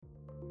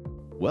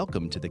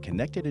Welcome to the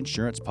Connected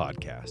Insurance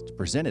Podcast,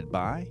 presented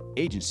by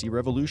Agency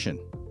Revolution.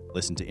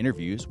 Listen to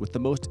interviews with the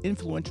most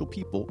influential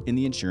people in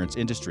the insurance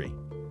industry.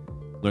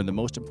 Learn the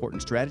most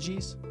important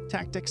strategies,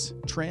 tactics,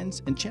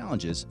 trends, and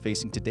challenges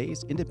facing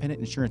today's independent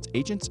insurance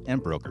agents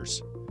and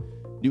brokers.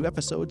 New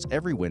episodes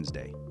every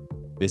Wednesday.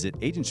 Visit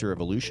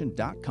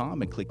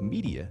agencyrevolution.com and click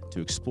Media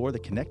to explore the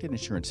Connected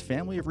Insurance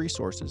family of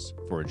resources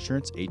for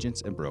insurance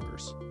agents and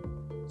brokers.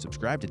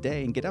 Subscribe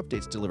today and get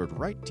updates delivered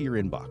right to your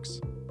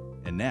inbox.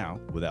 And now,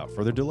 without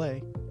further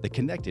delay, the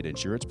Connected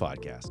Insurance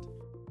Podcast.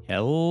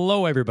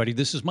 Hello, everybody.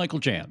 This is Michael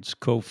Jans,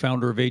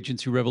 co-founder of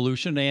Agency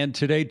Revolution, and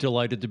today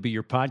delighted to be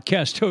your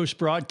podcast host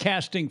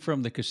broadcasting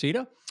from the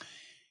casita.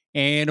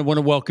 And I want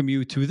to welcome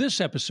you to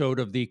this episode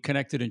of the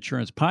Connected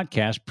Insurance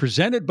Podcast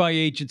presented by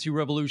Agency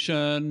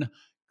Revolution,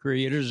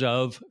 creators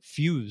of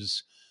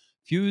Fuse.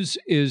 Fuse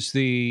is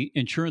the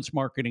insurance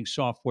marketing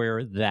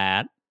software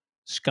that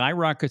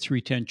skyrockets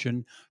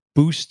retention,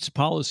 boosts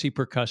policy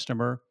per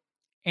customer,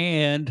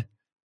 and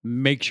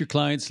makes your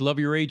clients love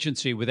your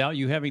agency without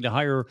you having to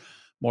hire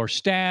more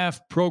staff,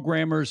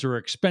 programmers, or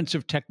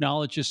expensive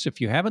technologists.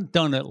 If you haven't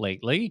done it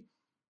lately,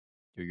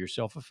 do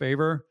yourself a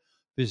favor.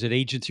 Visit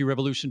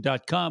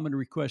agencyrevolution.com and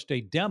request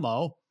a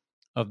demo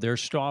of their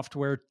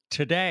software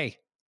today.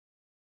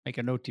 Make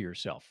a note to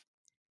yourself.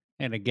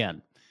 And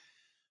again,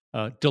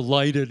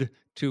 delighted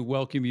to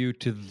welcome you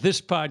to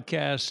this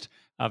podcast.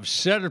 I've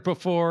said it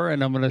before,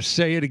 and I'm going to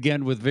say it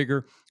again with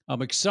vigor.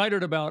 I'm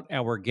excited about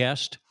our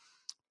guest.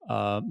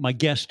 My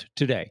guest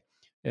today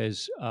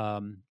is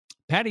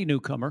Patti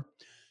Newcomer.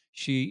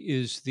 She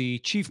is the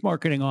Chief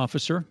Marketing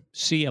Officer,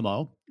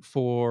 CMO,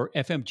 for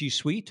FMG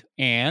Suite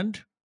and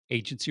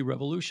Agency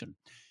Revolution.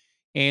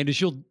 And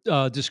as you'll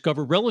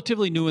discover,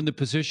 relatively new in the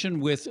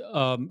position with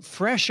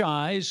fresh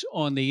eyes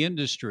on the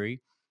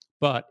industry,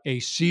 but a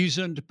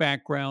seasoned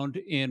background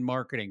in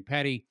marketing.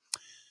 Patti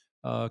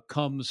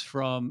comes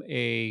from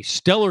a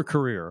stellar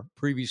career,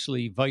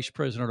 previously Vice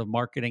President of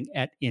Marketing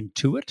at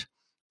Intuit,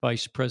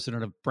 Vice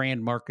President of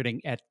Brand Marketing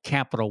at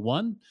Capital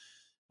One.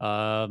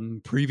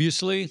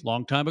 Previously,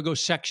 long time ago,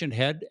 Section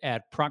Head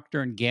at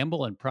Procter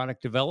Gamble and Product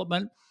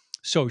Development.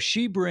 So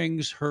she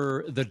brings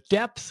the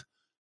depth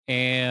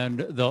and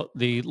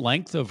the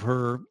length of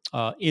her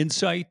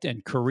insight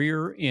and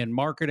career in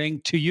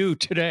marketing to you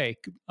today,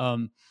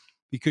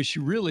 because she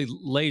really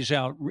lays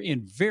out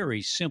in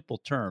very simple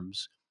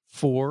terms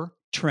 4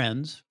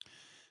 trends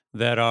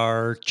that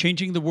are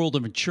changing the world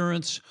of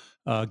insurance,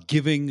 and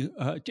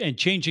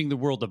changing the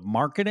world of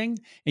marketing,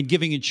 and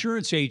giving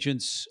insurance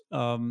agents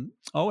an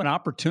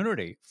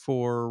opportunity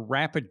for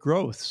rapid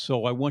growth.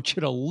 So I want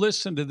you to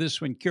listen to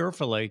this one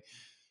carefully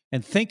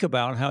and think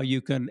about how you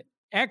can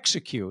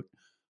execute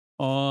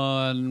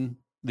on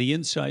the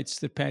insights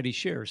that Patti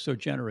shares so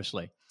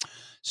generously.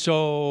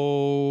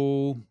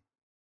 So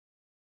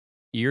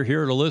you're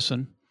here to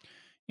listen.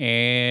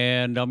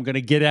 And I'm going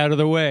to get out of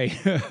the way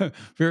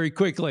very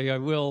quickly. I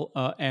will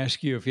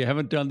ask you, if you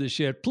haven't done this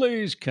yet,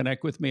 please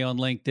connect with me on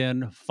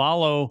LinkedIn.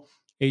 Follow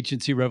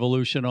Agency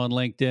Revolution on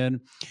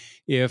LinkedIn.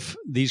 If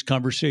these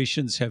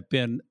conversations have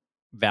been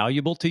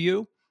valuable to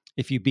you,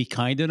 if you'd be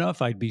kind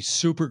enough, I'd be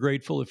super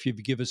grateful if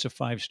you'd give us a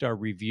 5-star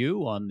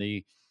review on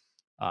the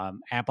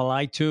Apple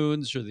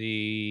iTunes or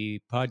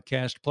the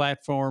podcast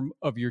platform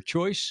of your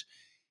choice.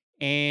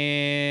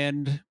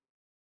 And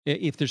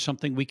if there's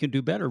something we can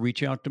do better,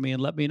 reach out to me and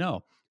let me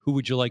know. Who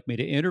would you like me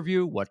to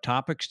interview? What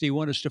topics do you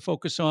want us to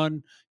focus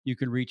on? You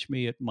can reach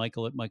me at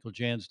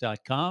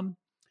michael@michaeljans.com.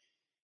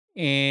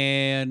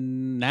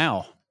 And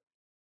now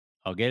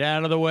I'll get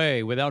out of the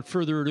way. Without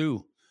further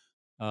ado,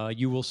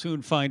 you will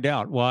soon find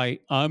out why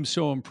I'm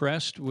so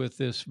impressed with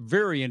this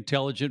very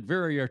intelligent,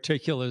 very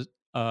articulate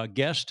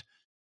guest,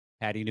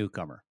 Patti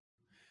Newcomer.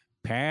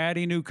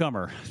 Patti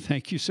Newcomer,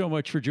 thank you so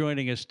much for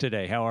joining us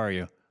today. How are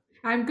you?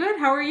 I'm good.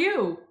 How are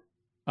you?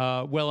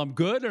 Well, I'm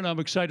good, and I'm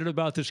excited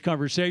about this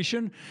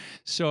conversation.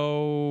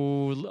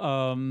 So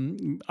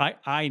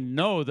I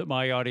know that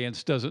my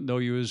audience doesn't know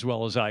you as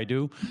well as I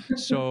do.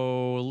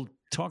 So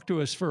talk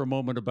to us for a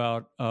moment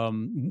about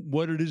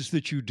what it is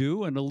that you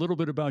do and a little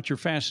bit about your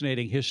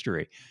fascinating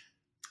history.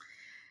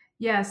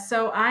 Yes.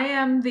 So I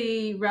am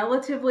the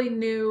relatively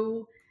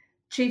new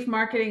Chief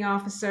Marketing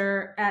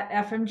Officer at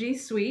FMG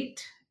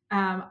Suite.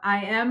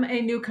 I am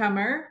a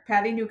newcomer,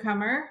 Patti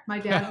Newcomer. My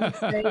dad would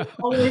say,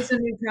 always a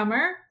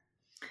newcomer.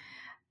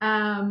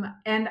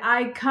 And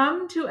I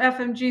come to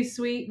FMG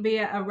Suite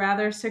via a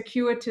rather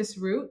circuitous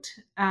route.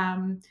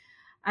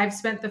 I've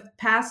spent the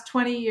past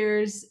 20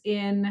 years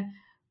in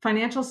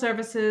financial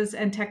services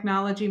and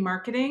technology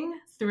marketing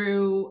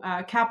through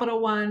Capital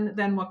One,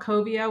 then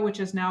Wachovia, which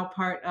is now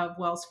part of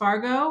Wells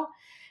Fargo,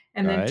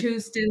 and then 2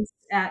 stints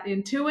at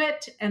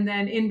Intuit. And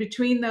then in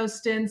between those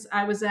stints,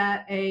 I was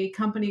at a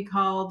company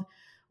called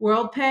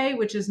WorldPay,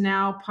 which is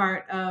now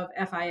part of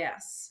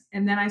FIS.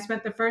 And then I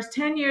spent the first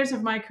 10 years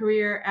of my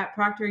career at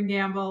Procter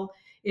Gamble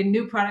in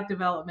new product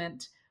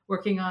development,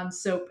 working on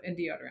soap and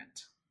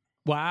deodorant.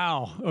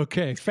 Wow.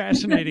 Okay.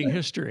 Fascinating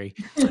history.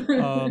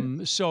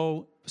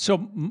 So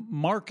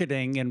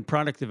marketing and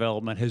product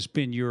development has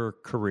been your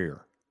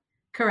career.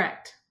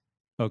 Correct.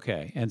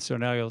 Okay. And so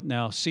now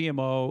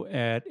CMO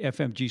at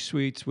FMG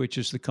Suites, which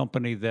is the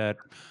company that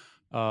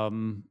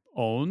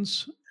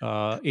owns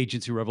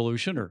Agency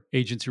Revolution, or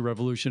Agency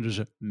Revolution is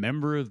a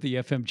member of the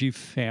FMG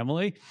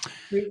family.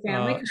 Sweet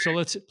family.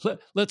 So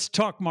let's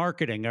talk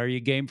marketing. Are you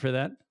game for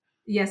that?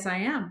 Yes, I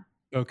am.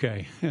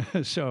 Okay.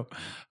 So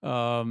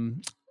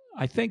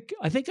I think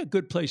a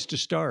good place to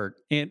start,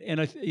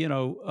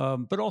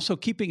 but also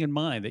keeping in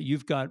mind that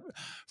you've got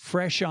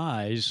fresh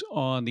eyes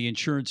on the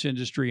insurance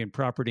industry and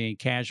property and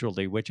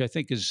casualty, which I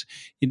think is,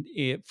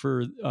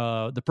 for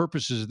the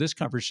purposes of this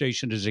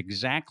conversation, is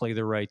exactly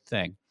the right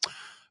thing.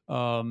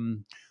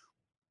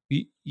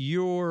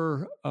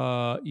 Your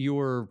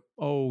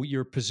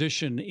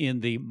position in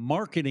the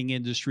marketing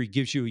industry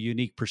gives you a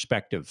unique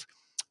perspective,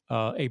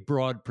 a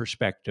broad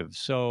perspective.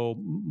 So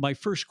my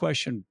first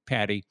question,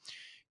 Patti,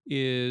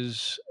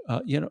 is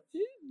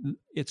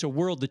it's a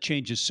world that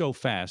changes so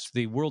fast.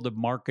 The world of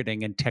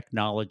marketing and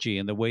technology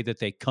and the way that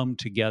they come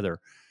together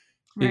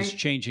is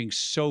changing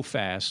so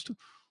fast.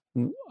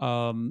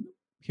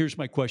 Here's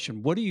my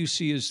question: what do you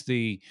see as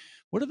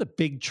what are the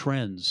big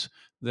trends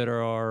that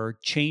are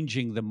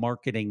changing the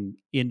marketing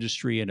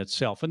industry in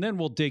itself? And then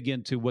we'll dig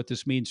into what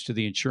this means to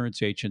the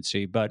insurance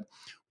agency. But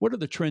what are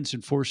the trends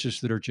and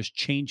forces that are just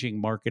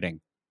changing marketing?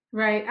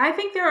 Right. I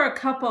think there are a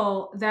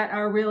couple that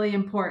are really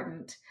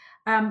important.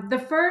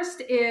 The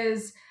first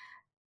is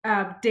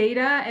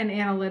data and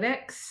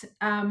analytics.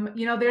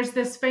 There's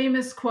this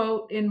famous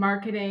quote in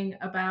marketing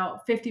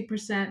about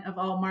 50% of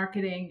all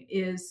marketing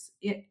is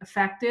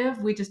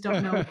effective. We just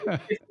don't know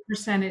what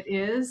 50% it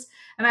is.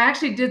 And I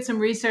actually did some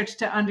research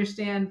to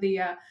understand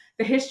the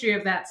history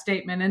of that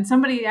statement. And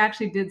somebody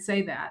actually did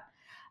say that.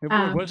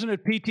 Wasn't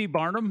it P.T.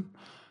 Barnum?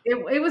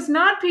 It was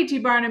not P.T.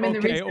 Barnum in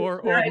the research.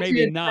 Or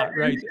maybe not,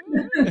 right?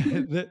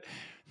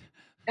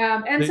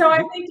 So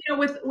I think,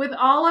 with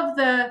all of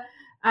the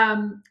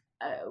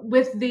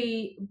with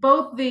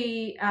both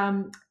the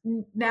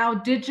now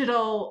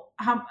digital,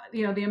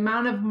 the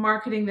amount of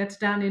marketing that's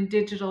done in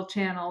digital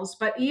channels,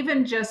 but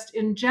even just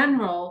in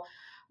general,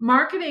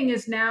 marketing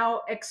is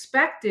now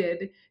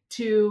expected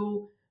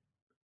to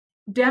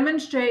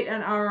demonstrate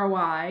an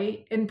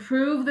ROI,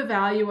 improve the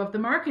value of the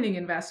marketing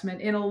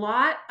investment. In a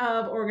lot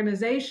of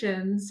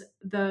organizations,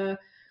 the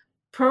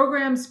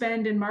program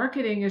spend in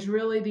marketing is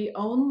really the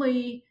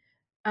only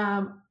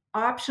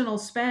optional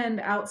spend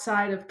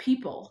outside of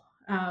people,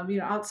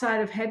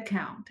 outside of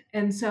headcount.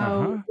 And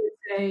so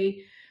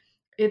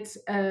it's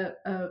a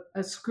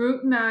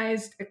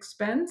scrutinized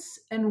expense,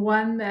 and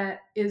one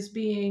that is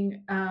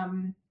being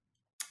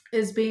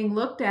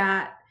looked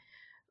at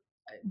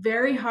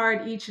very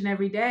hard each and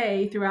every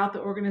day throughout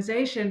the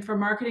organization for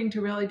marketing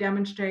to really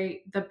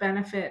demonstrate the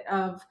benefit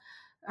of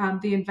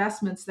the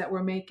investments that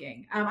we're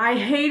making. I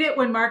hate it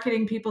when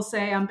marketing people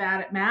say I'm bad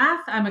at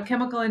math. I'm a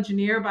chemical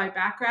engineer by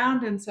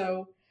background, and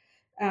so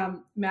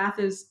math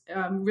is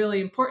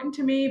really important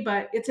to me,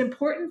 but it's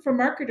important for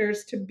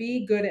marketers to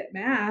be good at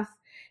math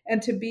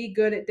and to be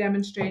good at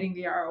demonstrating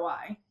the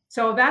ROI.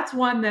 So that's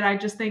one that I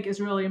just think is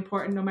really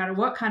important, no matter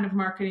what kind of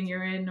marketing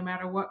you're in, no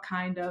matter what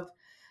kind of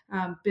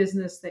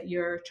business that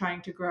you're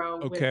trying to grow.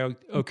 Okay.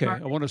 I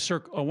want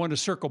to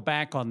circle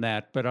back on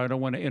that, but I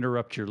don't want to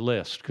interrupt your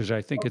list because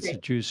I think it's a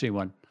juicy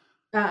one.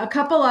 A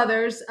couple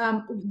others.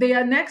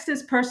 The next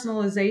is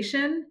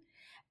personalization,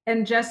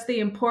 and just the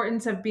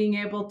importance of being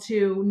able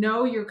to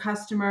know your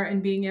customer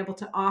and being able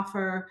to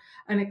offer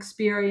an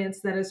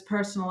experience that is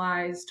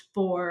personalized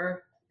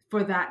for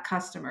that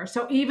customer.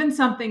 So even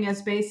something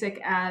as basic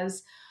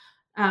as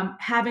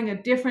having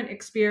a different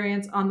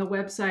experience on the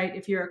website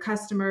if you're a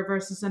customer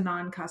versus a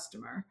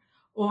non-customer,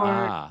 or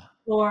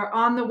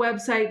on the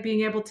website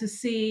being able to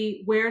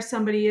see where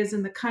somebody is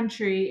in the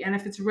country, and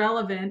if it's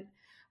relevant,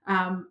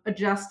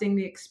 adjusting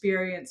the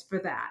experience for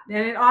that.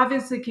 And it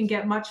obviously can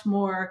get much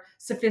more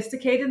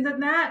sophisticated than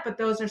that, but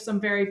those are some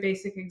very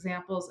basic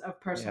examples of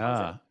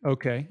personalization.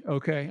 Okay. I'm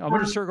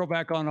going to circle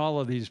back on all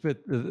of these, but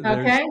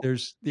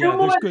there's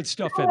good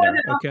stuff in there.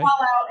 Okay. I'll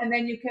call out, and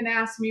then you can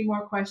ask me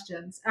more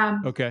questions.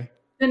 Okay.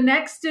 The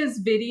next is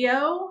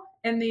video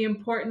and the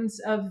importance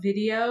of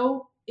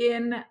video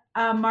in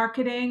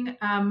marketing.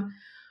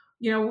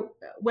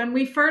 When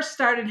we first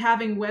started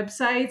having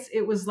websites,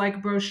 it was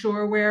like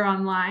brochureware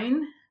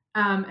online.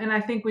 And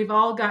I think we've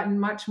all gotten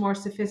much more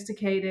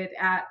sophisticated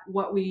at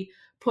what we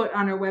put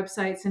on our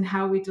websites and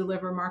how we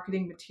deliver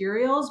marketing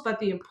materials. But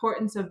the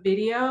importance of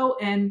video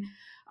and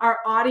our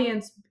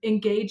audience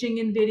engaging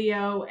in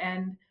video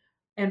and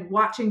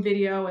watching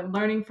video and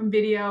learning from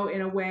video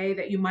in a way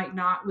that you might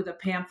not with a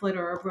pamphlet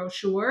or a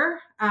brochure.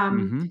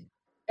 And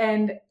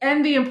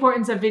the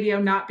importance of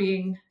video not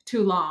being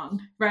too long,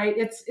 right?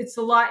 It's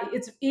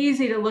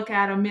easy to look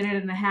at a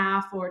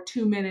 1.5 or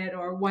 2 minute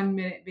or 1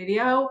 minute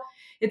video.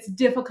 It's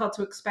difficult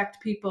to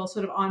expect people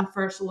sort of on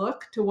first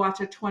look to watch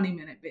a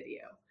 20-minute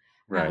video.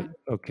 Right.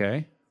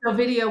 Okay. So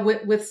video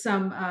with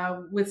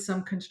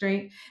some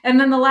constraint. And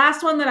then the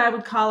last one that I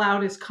would call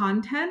out is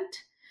content.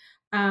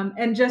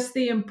 And just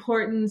the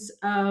importance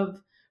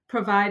of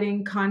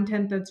providing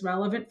content that's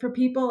relevant for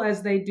people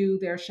as they do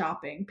their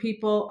shopping.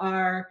 People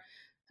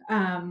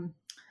um,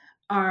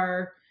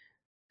 are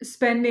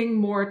spending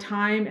more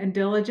time and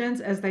diligence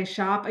as they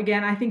shop.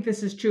 Again, I think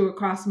this is true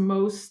across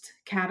most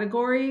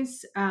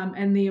categories,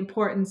 and the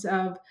importance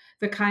of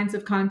the kinds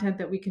of content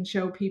that we can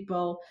show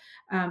people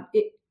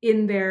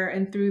in their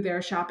and through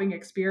their shopping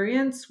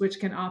experience, which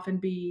can often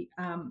be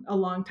a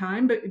long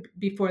time, but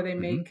before they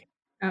make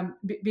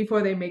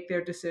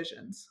their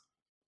decisions.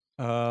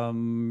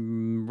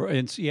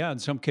 In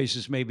some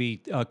cases,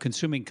 maybe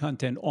consuming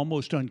content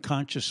almost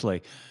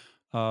unconsciously,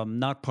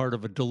 not part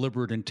of a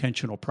deliberate,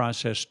 intentional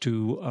process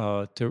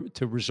to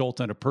result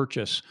in a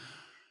purchase.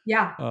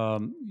 Yeah.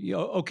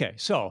 Okay.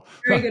 So,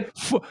 Very good.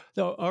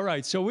 all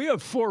right. So we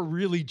have 4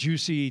 really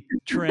juicy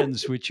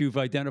trends which you've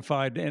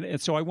identified,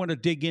 and so I want to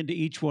dig into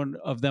each one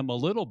of them a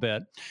little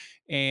bit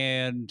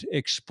and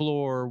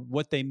explore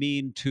what they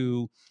mean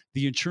to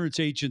the insurance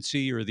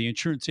agency or the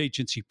insurance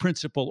agency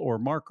principal or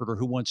marketer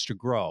who wants to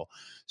grow.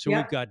 So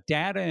we've got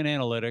data and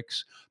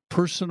analytics,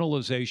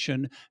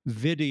 personalization,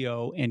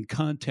 video, and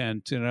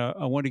content. And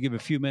I want to give a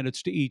few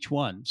minutes to each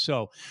one.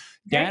 So,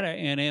 data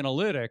and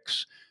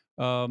analytics.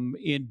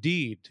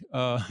 Indeed,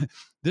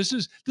 this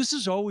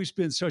has always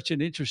been such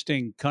an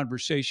interesting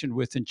conversation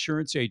with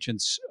insurance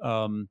agents,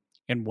 and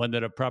one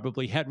that I've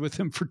probably had with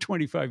them for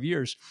 25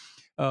 years.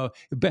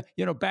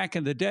 Back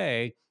in the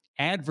day,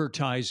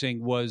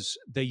 advertising was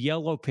the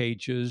yellow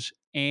pages,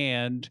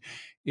 and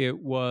it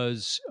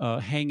was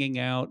hanging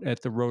out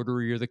at the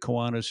Rotary or the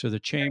Kiwanis or the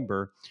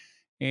Chamber,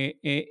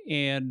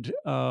 and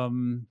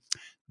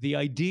the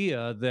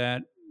idea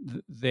that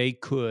they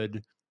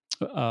could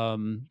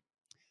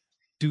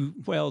to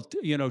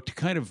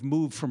kind of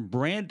move from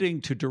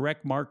branding to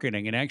direct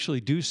marketing and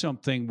actually do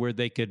something where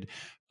they could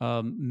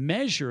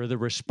measure the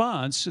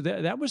response.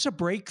 That was a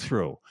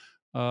breakthrough,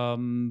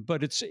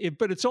 but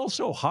it's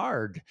also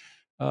hard.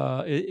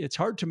 It's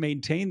hard to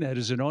maintain that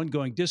as an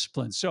ongoing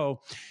discipline.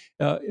 So,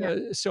 back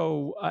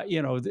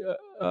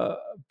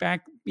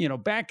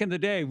in the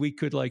day, we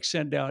could like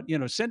send out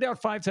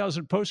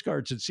 5,000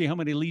 postcards and see how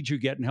many leads you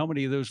get and how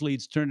many of those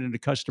leads turn into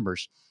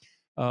customers.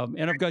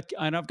 And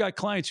I've got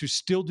clients who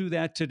still do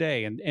that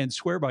today and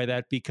swear by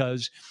that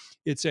because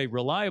it's a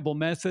reliable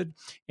method.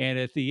 And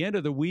at the end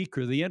of the week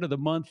or the end of the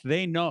month,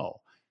 they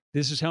know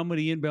this is how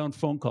many inbound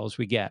phone calls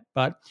we get.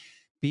 But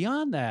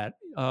beyond that,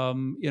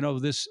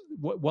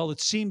 while it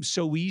seems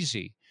so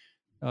easy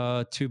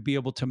to be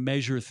able to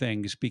measure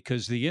things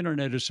because the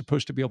internet is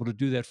supposed to be able to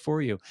do that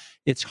for you,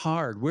 it's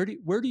hard. Where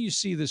do you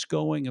see this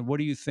going, and what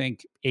do you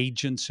think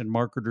agents and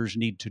marketers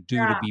need to do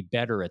to be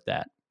better at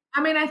that?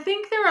 I mean, I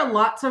think there are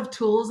lots of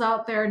tools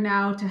out there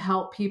now to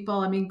help people.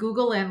 I mean,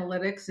 Google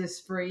Analytics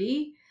is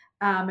free,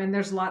 and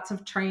there's lots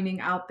of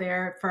training out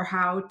there for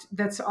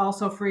that's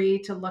also free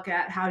to look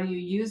at how do you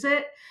use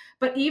it.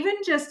 But even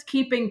just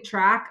keeping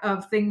track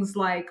of things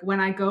like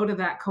when I go to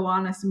that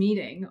Kiwanis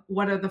meeting,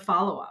 what are the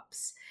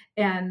follow-ups?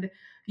 And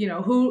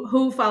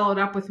who followed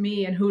up with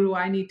me, and who do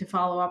I need to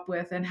follow up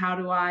with, and how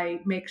do I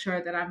make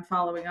sure that I'm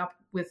following up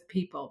with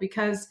people?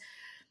 Because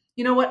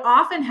what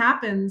often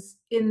happens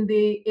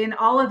in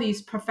all of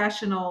these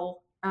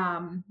professional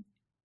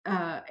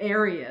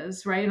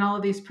areas, right? In all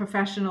of these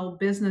professional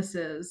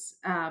businesses,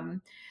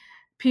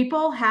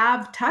 people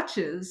have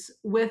touches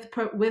with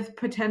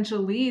potential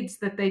leads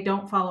that they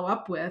don't follow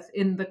up with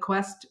in the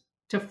quest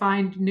to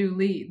find new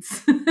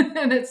leads.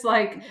 And it's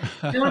like,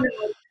 no,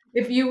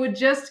 if you would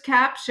just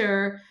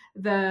capture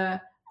the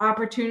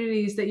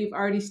opportunities that you've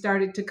already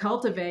started to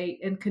cultivate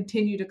and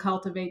continue to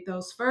cultivate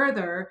those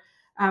further,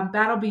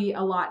 that'll be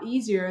a lot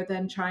easier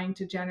than trying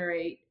to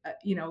generate,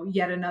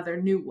 yet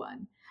another new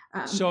one.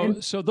 So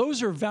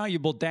those are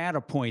valuable data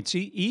points,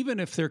 even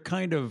if they're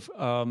kind of,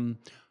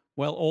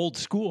 old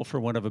school, for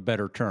want of a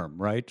better term,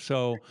 right?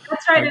 So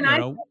that's right. And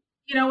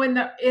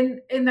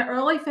in the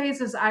early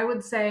phases, I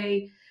would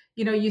say,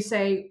 you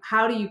say,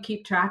 how do you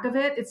keep track of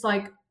it? It's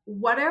like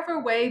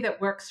whatever way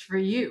that works for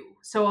you.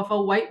 So if a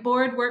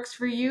whiteboard works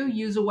for you,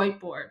 use a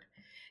whiteboard.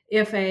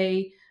 If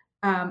a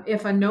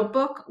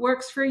notebook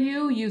works for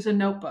you, use a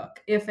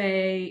notebook. If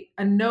a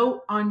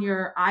note on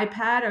your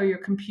iPad or your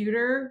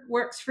computer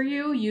works for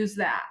you, use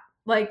that.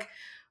 Like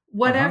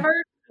whatever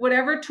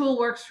tool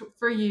works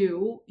for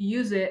you,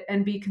 use it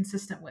and be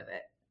consistent with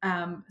it.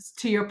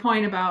 To your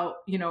point about,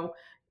 you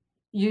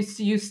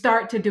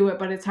start to do it,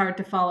 but it's hard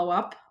to follow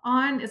up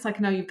on. It's like,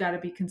 no, you've got to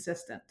be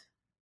consistent.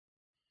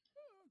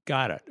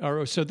 Got it. All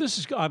right. So this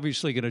is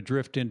obviously going to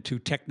drift into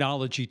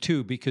technology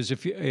too, because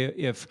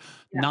if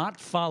not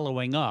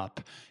following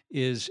up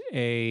is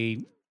a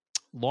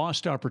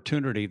lost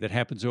opportunity that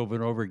happens over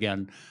and over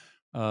again,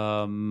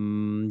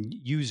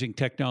 using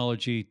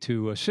technology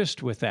to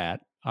assist with that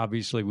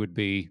obviously would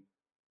be,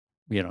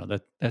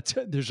 that's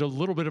there's a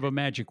little bit of a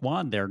magic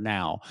wand there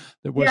now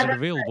that wasn't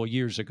available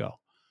years ago.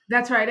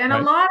 That's right. And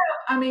a lot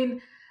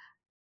of,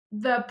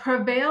 the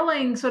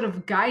prevailing sort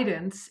of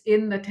guidance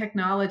in the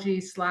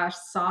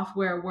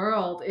technology/software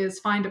world is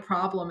find a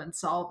problem and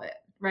solve it,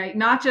 right?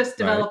 Not just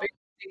developing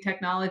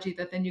technology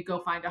that then you go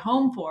find a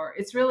home for.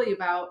 It's really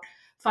about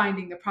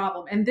finding the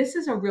problem. And this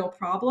is a real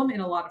problem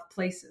in a lot of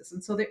places.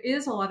 And so there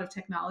is a lot of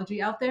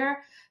technology out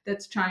there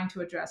that's trying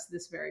to address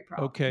this very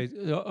problem.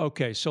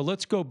 Okay. So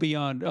let's go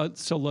beyond.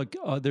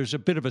 There's a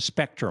bit of a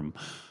spectrum.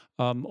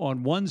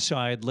 On one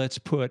side, let's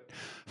put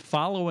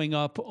following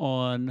up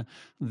on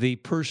the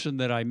person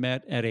that I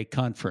met at a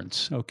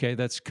conference. Okay,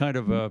 that's kind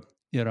of a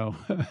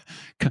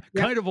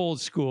kind of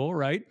old school,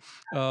 right?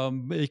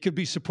 It could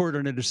be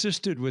supported and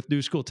assisted with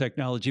new school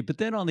technology. But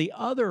then on the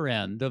other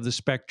end of the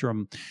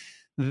spectrum,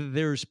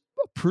 there's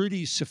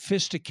pretty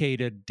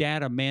sophisticated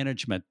data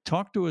management.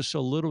 Talk to us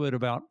a little bit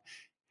about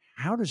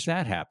how does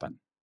that happen?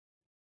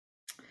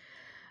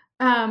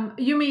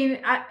 You mean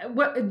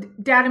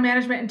what data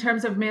management in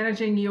terms of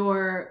managing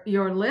your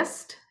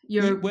list?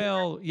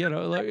 Well,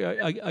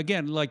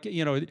 again,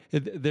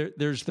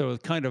 there's the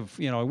kind of,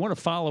 I want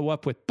to follow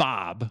up with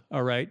Bob,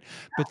 all right?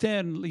 But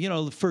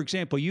then, for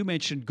example, you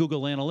mentioned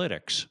Google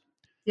Analytics.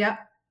 Yeah.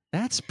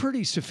 That's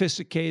pretty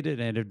sophisticated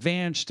and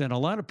advanced, and a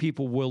lot of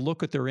people will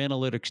look at their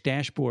analytics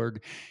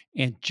dashboard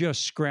and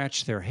just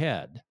scratch their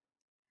head.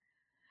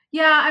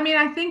 Yeah, I mean,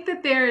 I think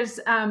that there's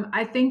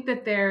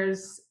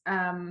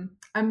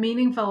a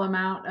meaningful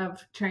amount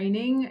of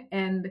training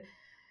and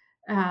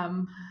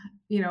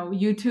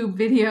YouTube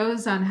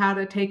videos on how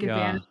to take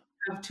advantage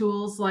of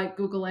tools like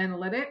Google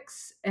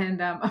Analytics. And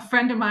a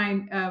friend of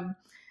mine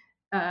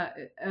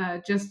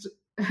just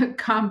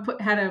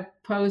had a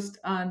post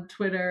on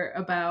Twitter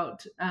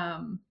about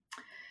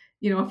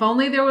if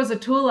only there was a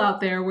tool out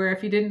there where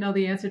if you didn't know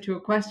the answer to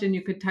a question,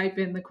 you could type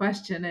in the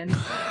question and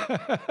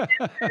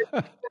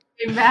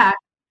came back.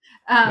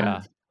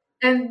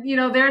 And,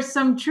 there's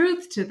some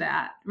truth to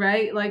that,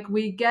 right? Like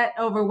we get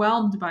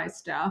overwhelmed by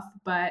stuff,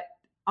 but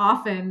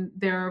often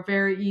there are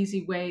very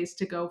easy ways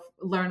to go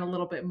learn a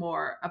little bit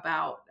more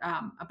about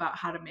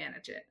how to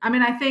manage it. I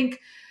mean, I think,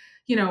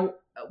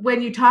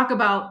 when you talk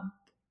about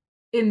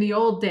in the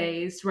old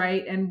days,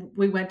 right? And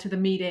we went to the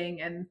meeting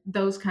and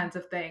those kinds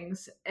of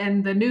things.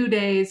 And the new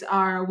days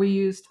are we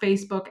used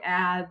Facebook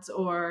ads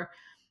or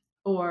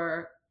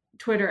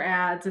Twitter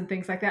ads and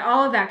things like that.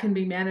 All of that can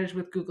be managed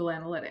with Google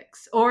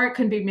Analytics, or it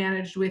can be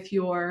managed with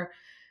your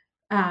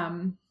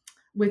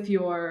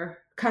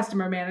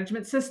customer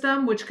management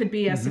system, which could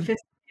be as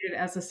sophisticated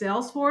as a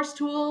Salesforce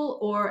tool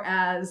or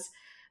as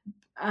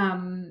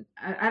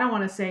I don't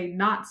want to say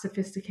not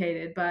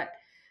sophisticated, but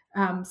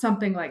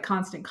something like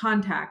Constant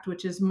Contact,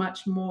 which is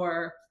much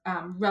more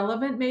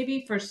relevant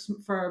maybe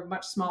for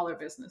much smaller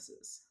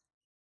businesses.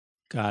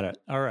 Got it.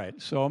 All right.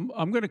 So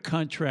I'm going to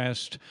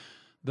contrast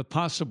the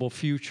possible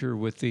future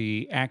with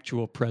the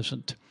actual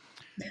present.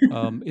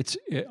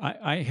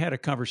 I had a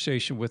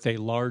conversation with a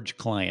large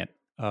client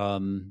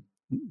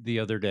the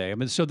other day. I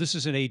mean, so this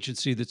is an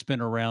agency that's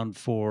been around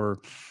for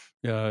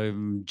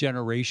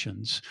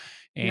generations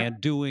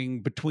and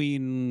doing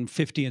between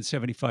 $50 and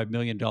 $75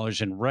 million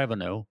in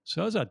revenue.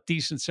 So it's a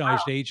decent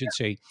sized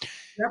agency.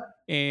 Yep.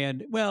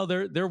 And well,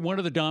 they're one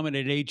of the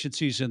dominant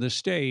agencies in the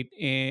state.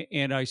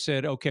 And I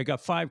said, okay, I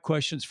got 5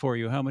 questions for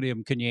you. How many of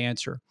them can you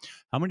answer?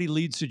 How many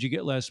leads did you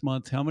get last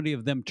month? How many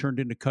of them turned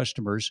into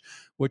customers?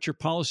 What's your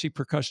policy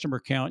per customer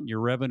count and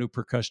your revenue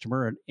per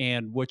customer?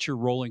 And what's your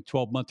rolling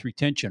 12-month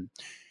retention?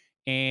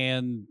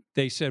 And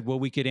they said, well,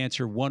 we could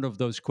answer one of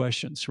those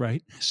questions,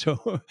 right?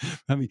 So,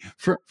 I mean,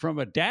 from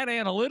a data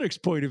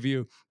analytics point of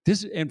view,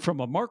 and from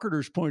a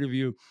marketer's point of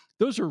view,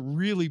 those are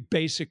really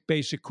basic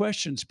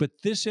questions. But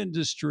this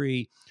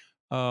industry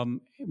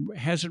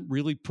hasn't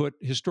really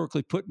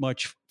historically put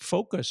much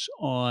focus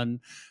on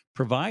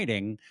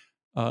providing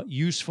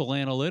useful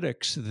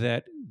analytics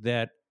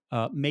that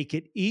make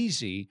it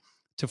easy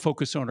to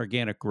focus on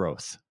organic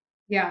growth.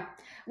 Yeah.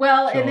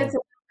 Well, and it's a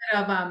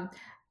bit of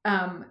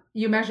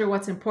you measure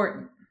what's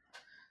important.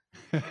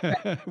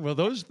 Well,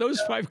 those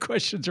 5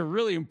 questions are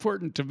really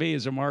important to me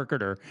as a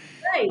marketer.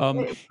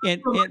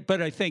 Right.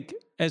 But I think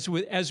as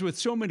with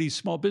so many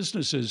small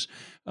businesses,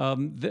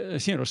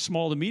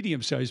 small to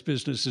medium sized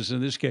businesses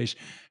in this case,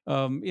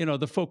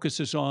 the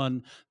focus is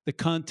on the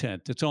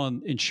content. It's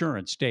on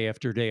insurance day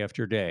after day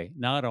after day,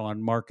 not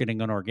on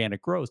marketing and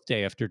organic growth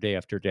day after day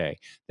after day.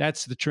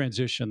 That's the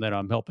transition that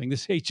I'm helping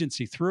this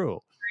agency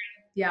through.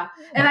 Yeah,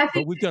 and I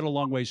think but we've got a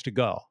long ways to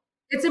go.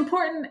 It's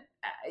important,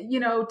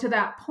 to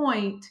that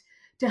point,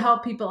 to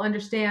help people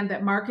understand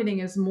that marketing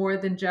is more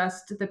than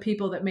just the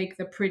people that make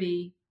the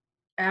pretty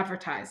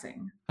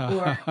advertising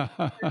or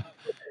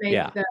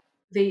make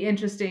the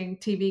interesting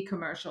TV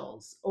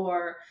commercials,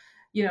 or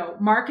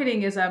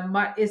marketing is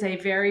a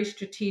very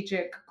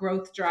strategic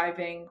growth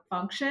driving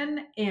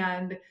function,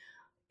 and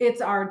it's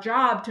our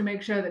job to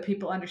make sure that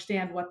people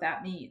understand what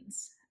that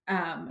means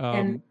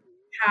and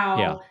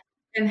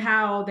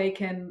how they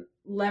can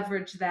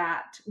leverage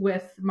that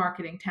with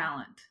marketing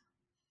talent.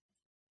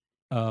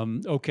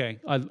 Okay.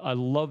 I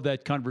love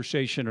that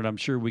conversation, and I'm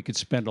sure we could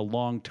spend a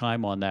long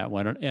time on that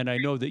one. And I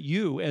know that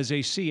you, as a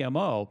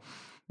CMO,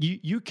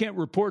 you can't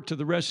report to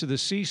the rest of the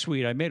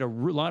C-suite. I made a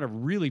lot of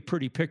really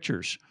pretty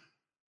pictures.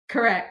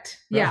 Correct.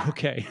 Yeah.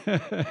 Okay.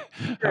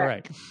 All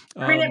right.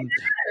 I mean, it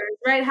matters,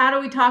 right? How do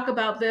we talk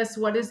about this?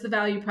 What is the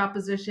value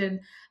proposition?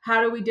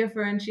 How do we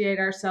differentiate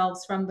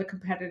ourselves from the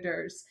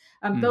competitors?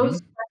 Those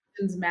Hmm.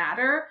 questions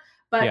matter,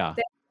 but Yeah.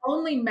 they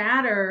only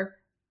matter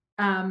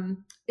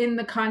in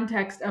the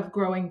context of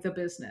growing the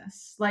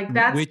business. Like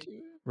Which,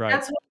 right.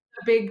 that's one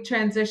of the big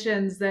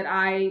transitions that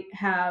I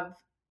have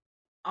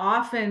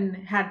often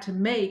had to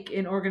make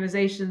in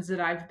organizations that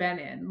I've been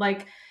in.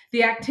 Like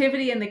the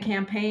activity and the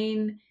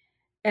campaign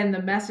and the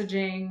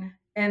messaging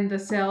and the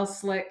sales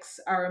slicks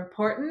are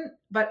important,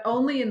 but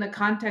only in the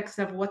context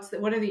of what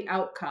are the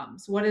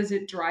outcomes? What is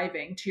it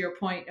driving? To your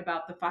point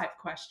about the 5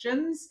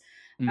 questions,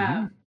 Hmm.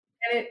 and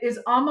it's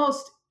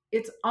almost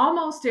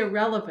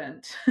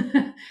irrelevant,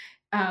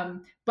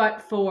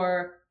 but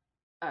for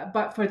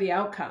the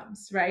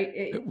outcomes, right?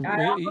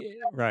 I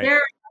Right. care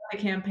about the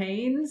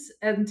campaigns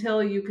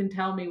until you can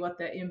tell me what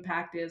the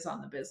impact is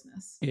on the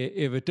business.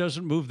 If it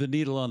doesn't move the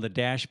needle on the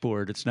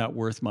dashboard, it's not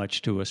worth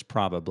much to us,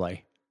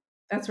 probably.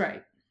 That's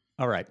right.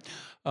 All right.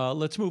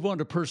 Let's move on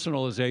to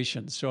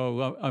personalization.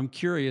 So I'm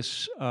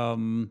curious,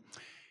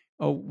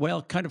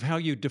 well, kind of how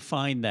you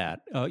define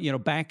that.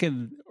 Back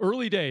in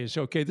early days,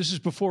 okay, this is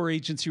before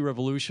Agency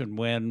Revolution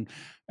when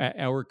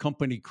our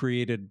company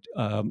created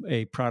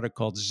a product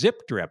called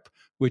Zip Drip,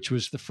 which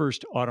was the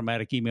first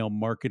automatic email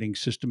marketing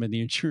system in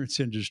the insurance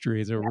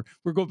industry.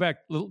 We're going back,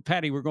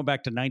 Patty, we're going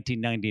back to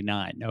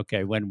 1999,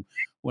 okay, when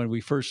we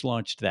first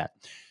launched that.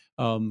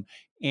 Um,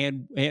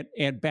 and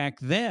back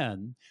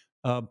then,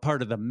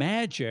 part of the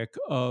magic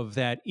of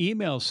that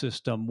email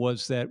system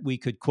was that we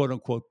could quote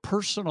unquote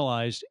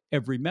personalize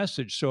every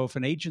message. So if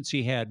an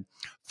agency had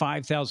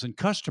 5,000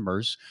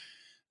 customers,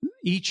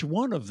 each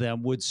one of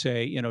them would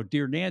say,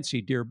 dear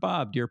Nancy, dear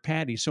Bob, dear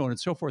Patty, so on and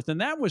so forth.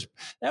 And that was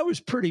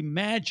pretty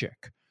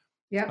magic.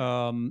 Yep.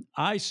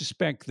 I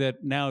suspect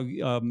that now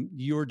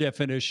your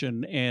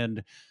definition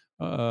and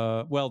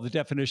the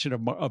definition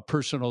of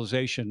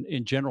personalization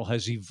in general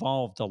has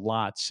evolved a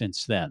lot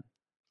since then.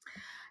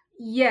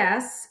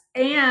 Yes,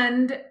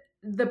 and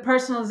the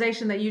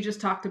personalization that you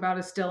just talked about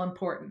is still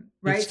important, It's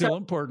right? So, still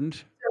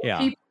important. Yeah.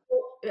 people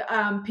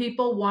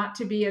people want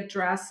to be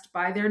addressed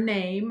by their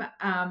name.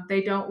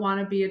 They don't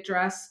want to be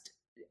addressed,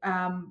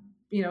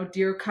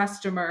 dear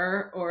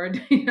customer, or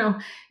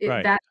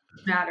Right. that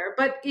doesn't matter.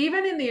 But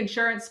even in the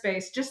insurance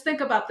space, just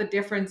think about the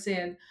difference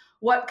in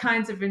what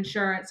kinds of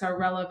insurance are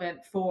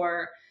relevant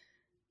for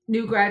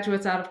new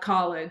graduates out of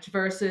college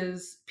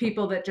versus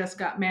people that just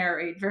got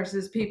married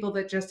versus people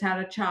that just had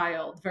a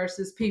child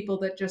versus people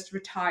that just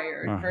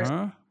retired versus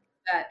Uh-huh.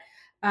 that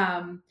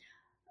um,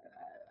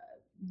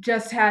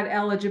 just had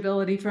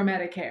eligibility for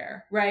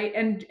Medicare, right?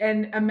 And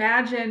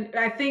imagine,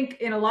 I think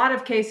in a lot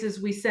of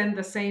cases we send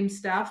the same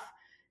stuff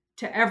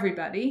to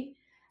everybody,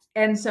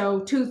 and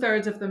so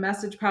 2/3 of the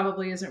message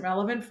probably isn't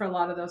relevant for a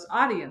lot of those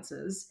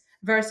audiences.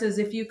 Versus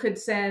if you could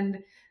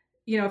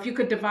if you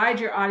could divide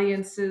your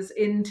audiences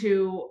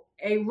into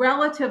a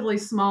relatively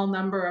small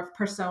number of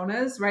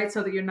personas, right?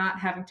 So that you're not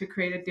having to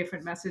create a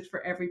different message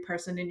for every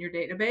person in your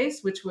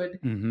database,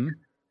 Mm-hmm.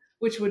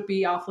 which would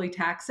be awfully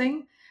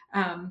taxing.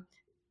 Um,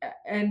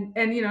 and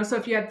so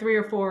if you had 3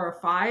 or 4 or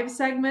 5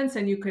 segments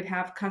and you could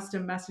have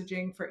custom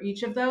messaging for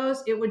each of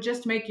those, it would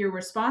just make your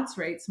response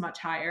rates much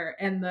higher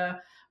and the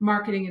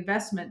marketing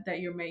investment that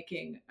you're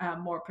making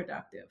more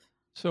productive.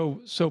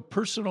 So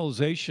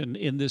personalization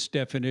in this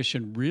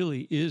definition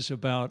really is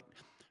about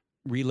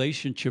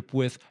relationship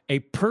with a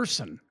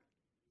person.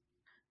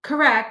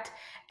 Correct.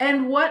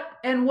 And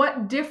what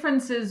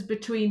differences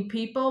between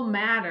people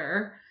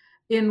matter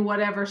in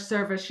whatever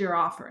service you're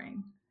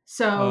offering.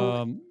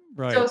 So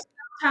Right.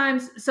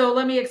 so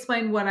let me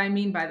explain what I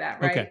mean by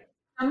that, Okay.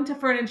 right?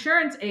 For an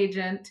insurance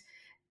agent,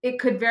 it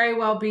could very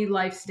well be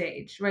life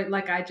stage, right?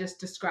 Like I just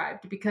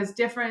described, because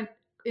different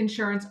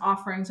insurance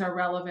offerings are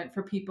relevant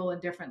for people in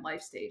different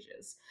life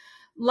stages.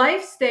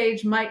 Life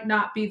stage might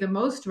not be the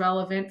most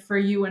relevant for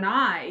you and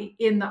I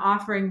in the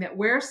offering that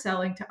we're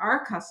selling to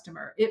our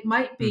customer. Mm-hmm. It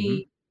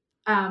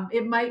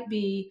might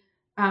be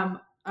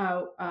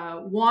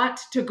want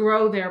to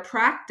grow their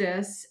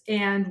practice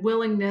and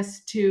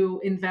willingness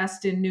to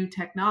invest in new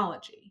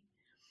technology.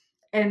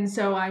 And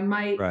so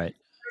Right.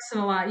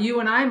 you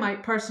and I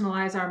might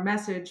personalize our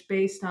message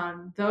based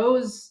on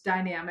those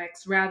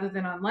dynamics rather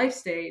than on life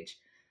stage,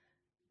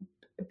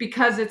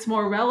 because it's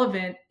more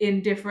relevant in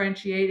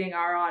differentiating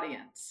our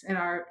audience and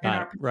Got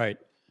our it. Right.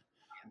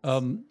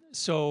 audience.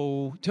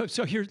 So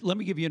here, let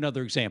me give you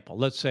another example.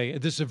 Let's say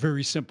this is a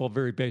very simple,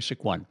 very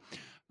basic one.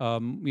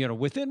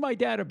 Within my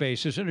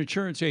database as an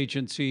insurance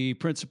agency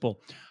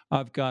principal,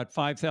 I've got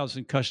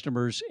 5,000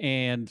 customers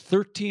and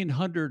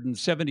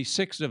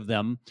 1,376 of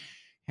them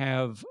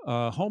have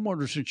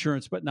homeowners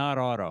insurance, but not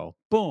auto.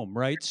 Boom,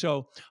 right?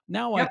 So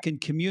now I Yep. can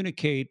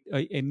communicate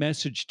a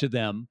message to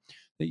them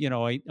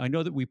that, I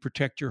know that we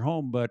protect your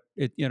home, but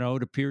it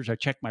appears I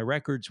checked my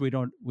records.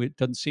 It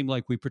doesn't seem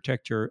like we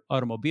protect your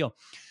automobile.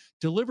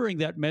 Delivering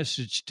that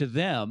message to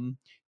them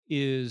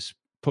is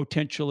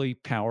potentially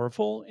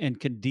powerful and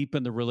can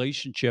deepen the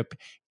relationship,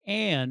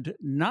 and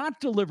not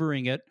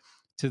delivering it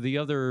to the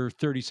other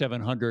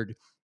 3,700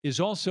 is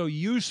also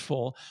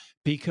useful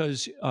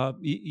because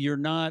you're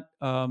not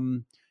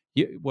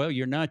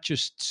you're not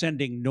just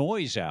sending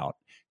noise out.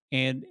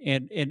 And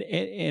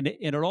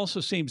it also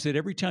seems that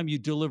every time you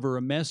deliver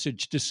a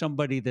message to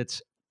somebody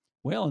that's,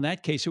 well, in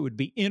that case, it would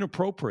be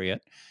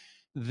inappropriate,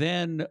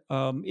 then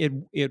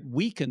it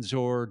weakens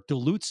or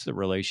dilutes the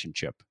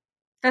relationship.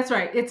 That's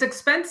right. It's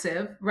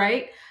expensive,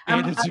 right?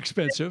 And I'm it's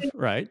expensive,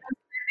 right?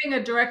 sending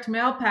a direct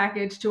mail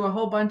package to a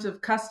whole bunch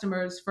of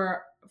customers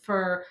for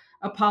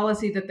a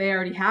policy that they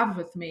already have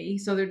with me,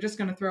 so they're just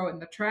going to throw it in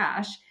the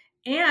trash,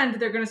 and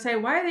they're going to say,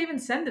 "Why are they even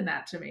sending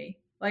that to me?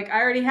 Like,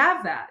 I already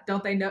have that.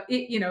 Don't they know?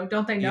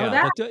 Don't they know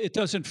Yeah,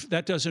 that?"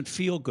 that doesn't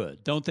feel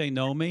good. Don't they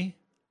know me?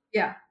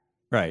 Yeah,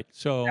 Right. exactly.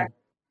 So,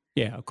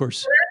 yeah, of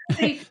course.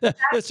 The-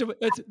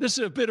 This is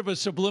a bit of a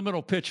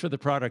subliminal pitch for the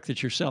product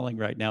that you're selling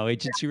right now,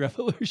 Agency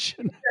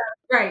Revolution.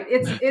 right.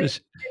 This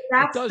it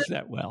That's does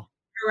that well.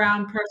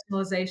 around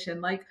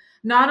personalization. Like,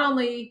 not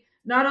only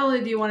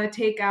do you want to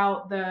take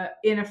out the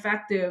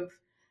ineffective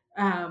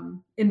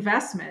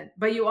investment,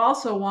 but you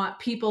also want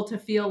people to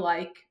feel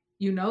like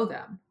you know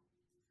them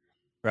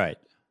Right.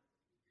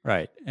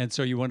 Right. And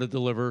so you want to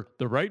deliver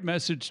the right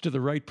message to the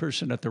right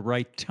person at the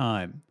right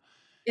time.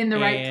 in the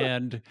right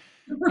And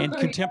place.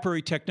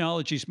 contemporary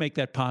technologies make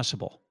that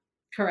possible.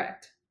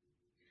 Correct.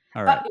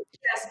 All right.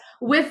 Yes,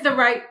 with the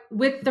right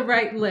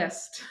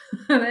list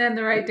and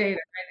the right data.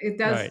 Right? It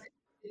does. Right.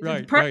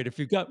 It's Right. If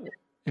you got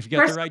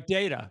the right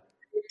data.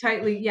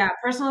 tightly, yeah,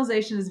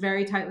 personalization is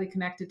very tightly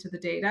connected to the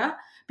data,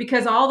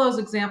 because all those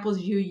examples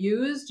you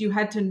used, you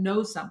had to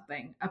know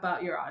something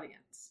about your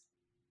audience.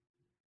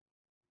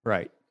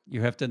 Right.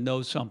 You have to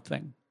know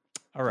something.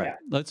 All right. Yeah.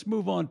 Let's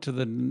move on to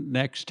the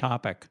next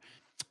topic.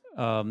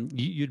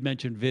 You'd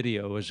mentioned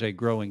video as a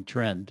growing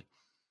trend.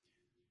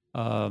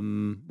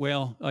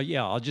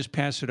 Yeah, I'll just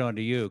pass it on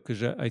to you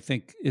because I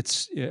think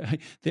it's,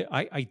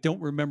 I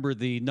don't remember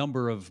the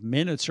number of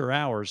minutes or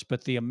hours,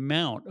 but the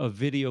amount of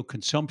video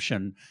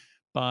consumption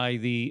by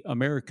the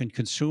American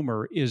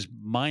consumer is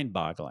mind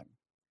boggling.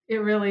 It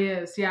really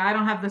is. Yeah, I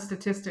don't have the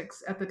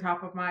statistics at the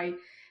top of my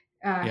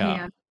Yeah.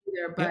 hand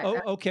either, Yeah. but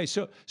Oh, okay.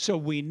 So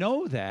we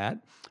know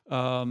that,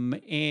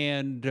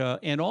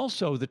 and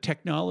also the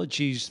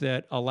technologies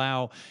that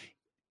allow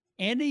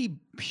any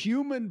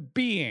human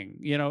being,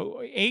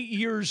 8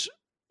 years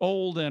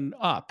old and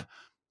up,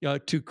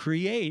 to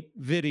create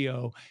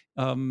video.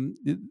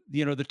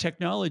 The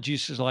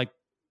technologies is like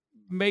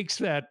makes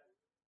that,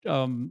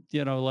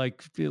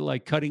 like feel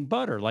like cutting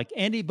butter. Like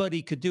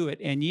anybody could do it,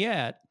 and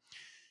yet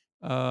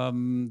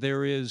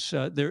there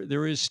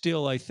is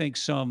still, I think,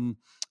 some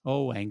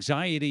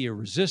anxiety or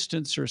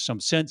resistance or some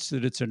sense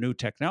that it's a new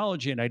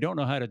technology and I don't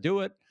know how to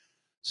do it. yeah,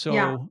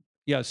 So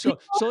yeah, so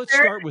people so let's are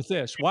very, start with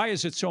this. Why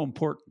is it so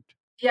important?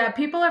 yeah,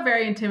 people are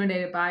very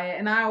intimidated by it,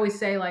 and I always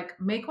say, like,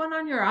 make one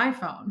on your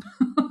iPhone.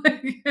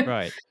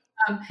 Right.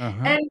 Um,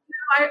 Uh-huh. and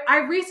I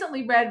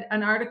recently read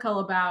an article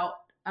about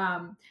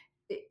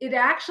it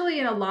actually,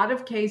 in a lot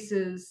of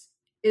cases,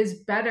 is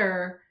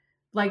better,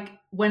 like,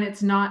 when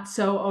it's not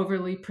so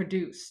overly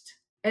produced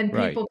and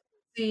Right. people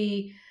can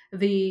see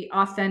the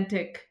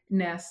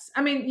authenticness.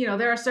 I mean,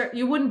 there are certain,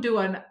 you wouldn't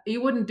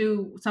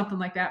do something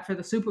like that for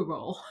the Super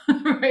Bowl,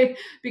 right?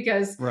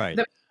 Because Right.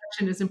 the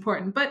production is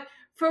important. But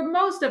for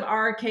most of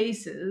our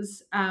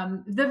cases,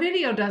 the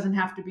video doesn't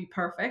have to be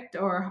perfect,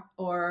 or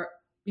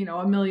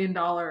 $1 million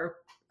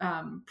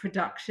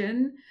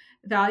production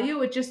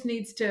value. It just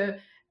needs to,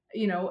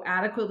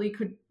 adequately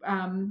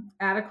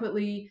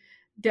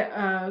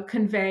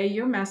convey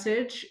your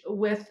message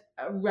with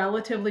a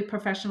relatively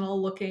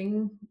professional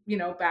looking,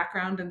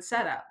 background and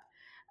setup.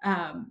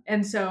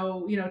 And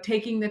so,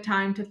 taking the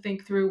time to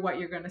think through what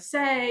you're going to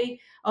say,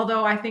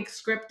 although I think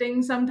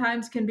scripting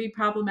sometimes can be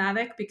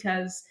problematic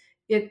because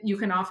you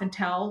can often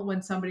tell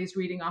when somebody's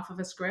reading off of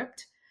a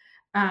script.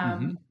 Hmm.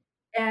 um,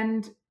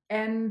 and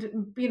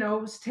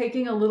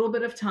taking a little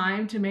bit of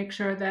time to make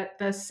sure that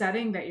the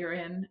setting that you're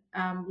in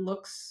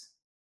looks,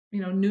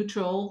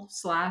 neutral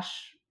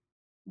slash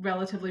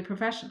relatively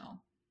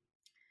professional.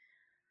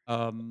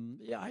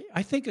 Yeah,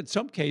 I think in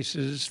some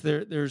cases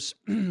there's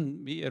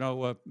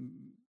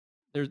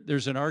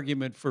there's an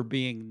argument for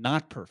being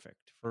not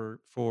perfect, for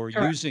Correct.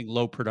 using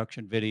low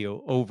production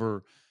video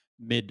over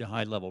mid to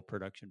high level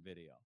production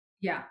video.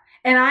 Yeah,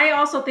 and I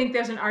also think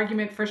there's an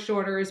argument for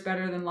shorter is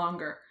better than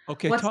longer.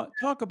 Okay, What's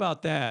talk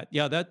about that.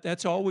 Yeah,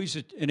 that's always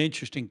an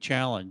interesting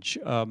challenge.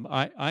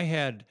 I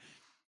had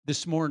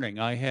this morning.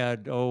 I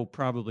had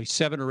probably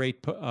 7 or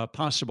 8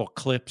 possible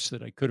clips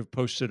that I could have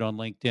posted on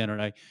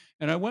LinkedIn,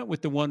 and I went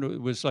with the one that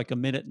was like a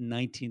minute and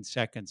 19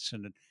 seconds,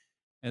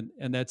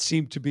 and that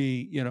seemed to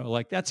be,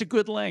 like that's a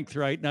good length,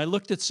 right? And I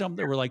looked at some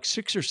that were like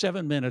 6 or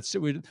 7 minutes that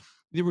would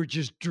they were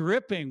just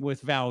dripping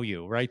with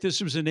value, right?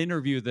 This was an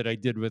interview that I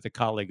did with a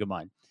colleague of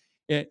mine,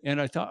 and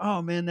I thought,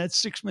 oh man, that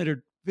 6 minute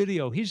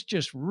video, he's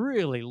just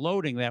really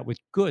loading that with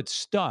good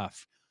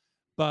stuff.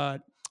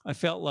 But I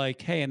felt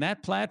like, hey, in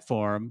that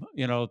platform,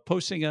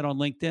 posting it on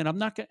LinkedIn, I'm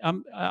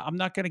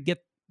not going to get.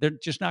 They're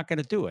just not going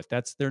to do it.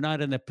 They're not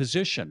in a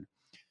position.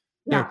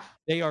 They're Yeah.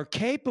 they are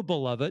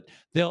capable of it.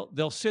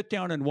 They'll sit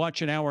down and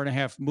watch an hour and a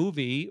half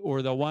movie,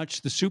 or they'll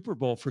watch the Super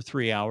Bowl for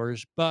 3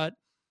 hours, but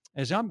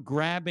as I'm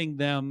grabbing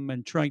them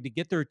and trying to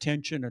get their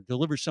attention or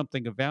deliver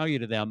something of value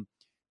to them,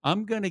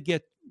 I'm gonna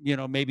get,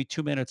 maybe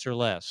 2 minutes or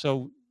less.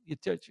 So, you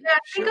t Yeah,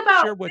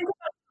 share what. think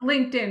about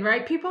LinkedIn,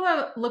 right? People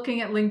are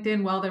looking at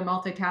LinkedIn while they're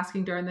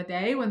multitasking during the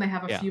day when they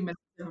have a Yeah. few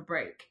minutes of a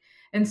break.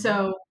 And Mhm.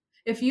 so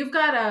if you've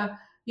got a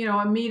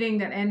meeting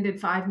that ended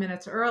 5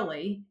 minutes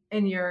early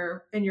and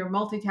you're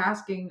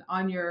multitasking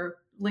on your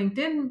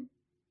LinkedIn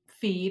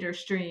feed or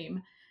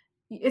stream,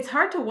 it's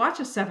hard to watch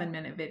a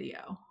 7-minute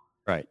video,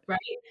 Right.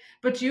 right?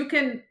 But you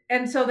can,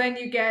 and so then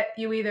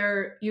you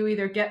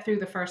either get through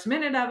the first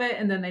minute of it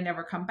and then they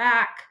never come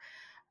back,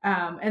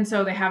 and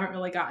so they haven't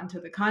really gotten to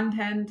the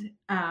content.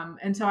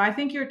 And so I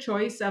think your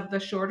choice of the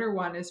shorter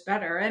one is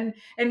better, and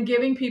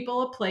giving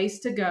people a place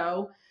to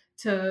go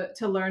to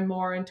learn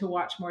more and to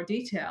watch more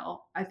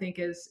detail, I think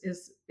is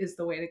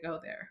the way to go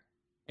there.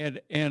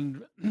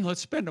 And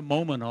let's spend a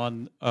moment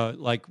on,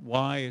 like,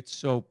 why it's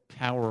so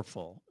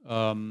powerful.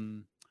 I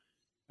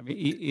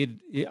mean,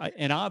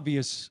 an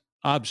obvious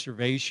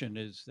observation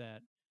is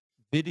that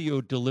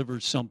video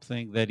delivers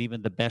something that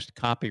even the best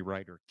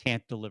copywriter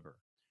can't deliver.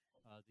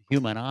 The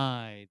human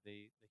eye,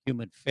 the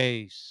human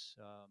face,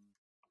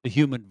 the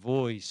human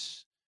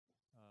voice,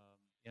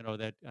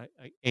 that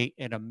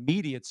an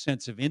immediate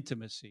sense of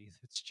intimacy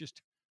that's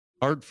just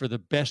hard for the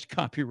best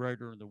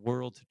copywriter in the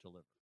world to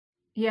deliver.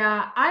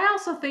 Yeah, I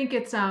also think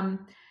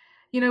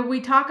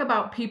we talk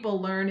about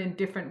people learn in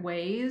different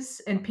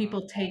ways and Uh-huh.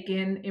 people take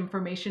in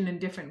information in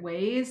different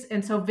ways.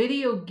 And so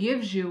video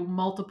gives you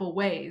multiple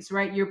ways,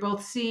 right? You're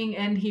both seeing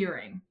and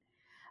hearing.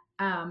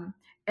 Um,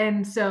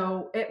 and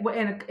so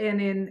and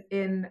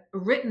in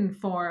written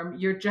form,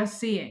 you're just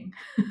seeing.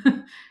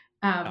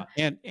 Yeah,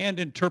 um, and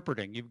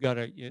interpreting.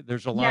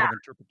 There's a lot yeah, of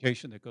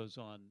interpretation that goes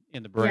on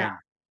in the yeah. brain.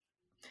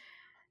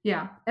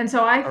 Yeah, and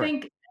so I All right.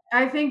 think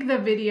I think the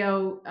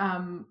video,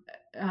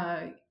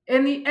 uh,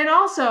 and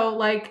also,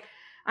 like,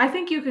 I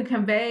think you can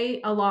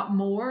convey a lot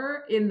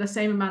more in the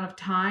same amount of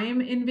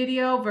time in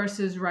video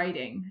versus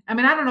writing. I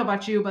mean, I don't know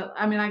about you, but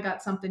I mean, I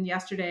got something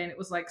yesterday and it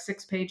was like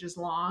 6 pages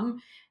long,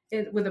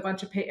 with a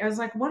bunch of I was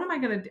like, "What am I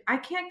gonna do?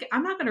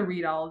 I'm not gonna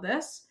read all of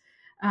this."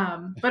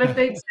 But if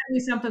they'd sent me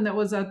something that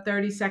was a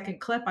 30-second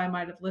clip, I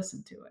might have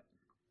listened to it.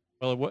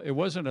 Well, it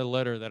wasn't a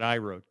letter that I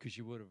wrote because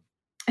you would have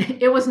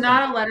It was done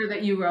not a letter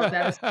that you wrote,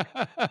 that is,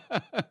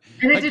 that.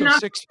 and I'd go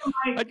 6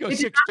 I'd go it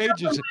did 6 not come from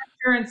pages. my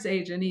insurance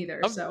agent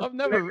either, so I've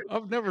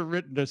never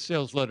written a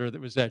sales letter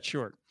that was that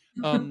short.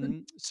 I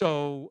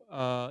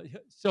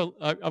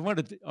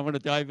want to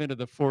dive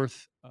into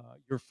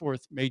your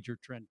fourth major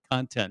trend: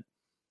 content.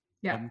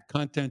 yeah.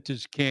 Content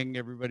is king.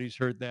 Everybody's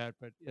heard that,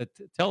 but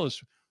tell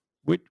us,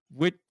 which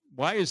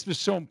why is this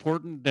so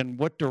important, and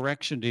what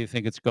direction do you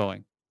think it's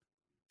going?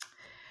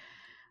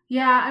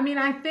 Yeah, I mean,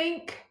 I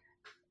think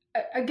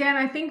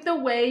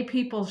the way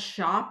people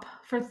shop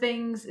for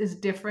things is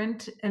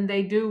different, and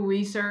they do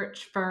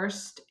research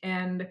first,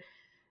 and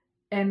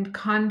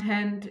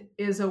content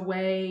is a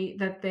way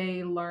that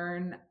they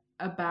learn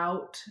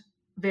about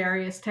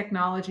various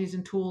technologies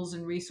and tools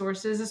and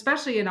resources,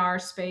 especially in our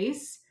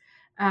space,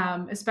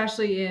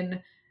 especially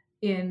in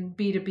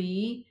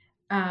B2B.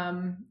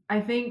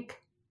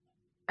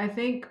 I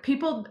think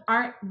people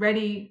aren't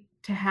ready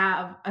to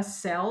have a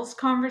sales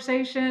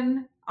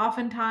conversation,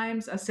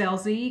 oftentimes, a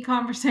salesy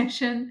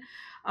conversation,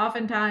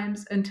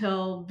 oftentimes,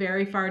 until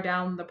very far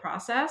down the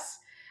process.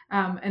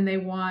 And they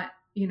want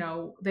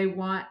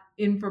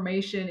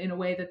information in a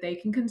way that they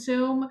can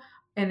consume,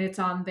 and it's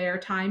on their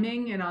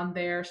timing and on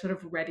their sort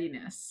of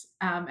readiness.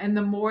 And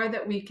the more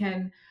that we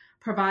can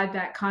provide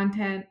that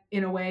content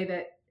in a way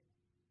that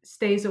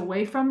stays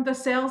away from the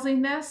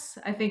salesiness,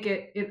 I think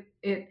it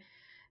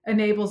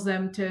enables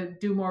them to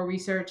do more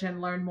research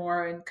and learn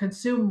more and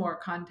consume more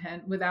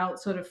content without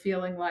sort of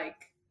feeling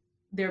like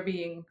they're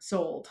being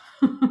sold.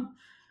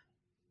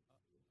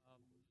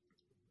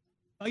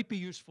 Might be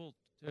useful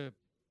to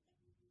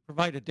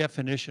provide a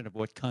definition of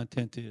what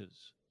content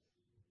is.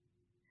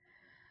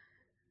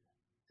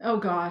 Oh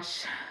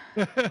gosh.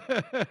 Well,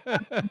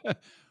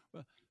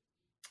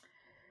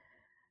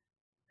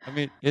 I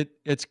mean,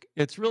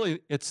 it's really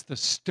it's the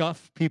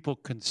stuff people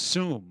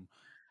consume,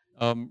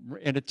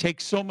 and it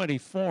takes so many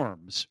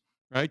forms,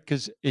 right?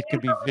 Because it can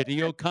be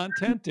video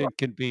content, it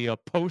can be a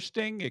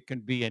posting, it can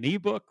be an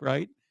ebook,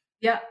 right?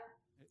 Yeah.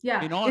 I Yeah.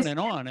 mean, on and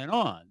on and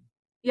on.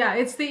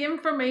 It's the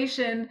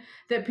information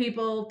that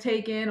people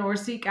take in or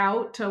seek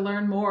out to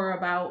learn more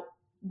about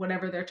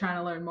whatever they're trying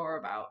to learn more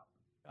about.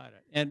 Got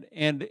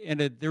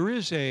it. There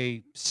is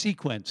a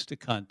sequence to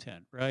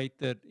content, right?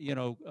 That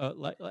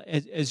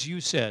as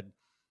you said,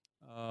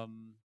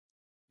 um,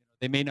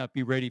 they may not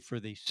be ready for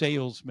the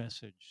sales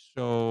message.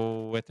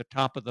 So at the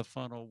top of the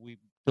funnel, we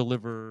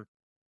deliver,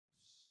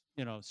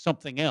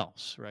 something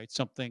else, right?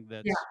 Something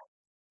Yeah. that's,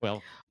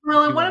 well,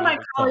 Well, as and you one and of I my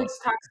would call it. colleagues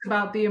talks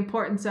about the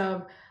importance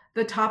of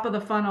the top of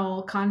the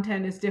funnel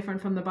content is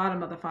different from the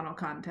bottom of the funnel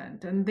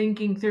content, and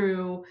thinking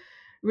through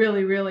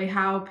really, really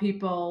how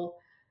people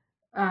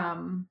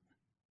um,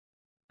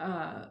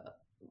 uh,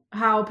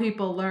 how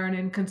people learn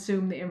and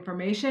consume the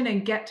information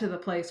and get to the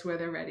place where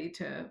they're ready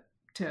to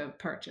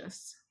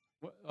purchase.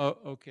 Oh,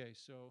 okay.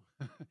 So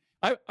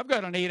I've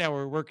got an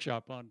 8-hour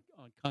workshop on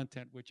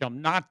content, which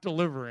I'm not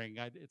delivering.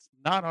 It's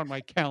not on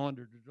my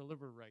calendar to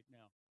deliver right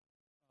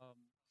now.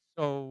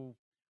 So,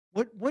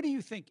 what do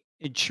you think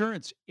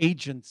insurance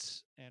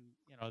agents and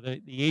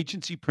the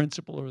agency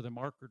principal or the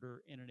marketer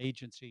in an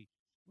agency?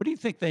 What do you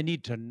think they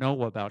need to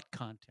know about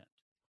content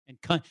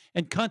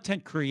and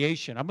content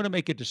creation? I'm going to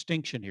make a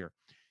distinction here.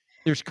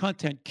 There's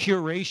content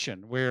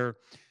curation where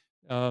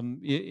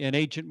an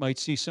agent might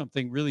see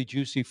something really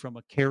juicy from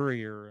a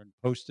carrier and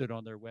post it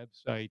on their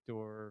website,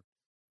 or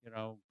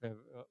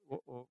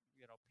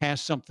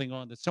pass something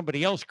on that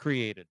somebody else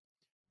created.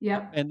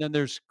 Yep. And then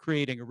there's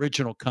creating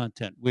original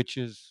content, which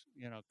is,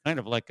 kind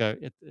of like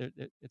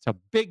it's a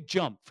big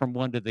jump from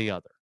one to the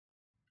other.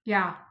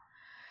 Yeah.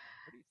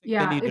 What do you think they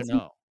Yeah. need to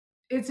know?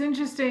 It's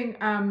interesting.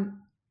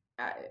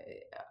 I-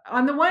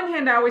 on the one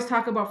hand, I always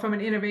talk about from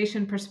an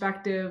innovation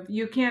perspective,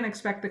 you can't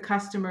expect the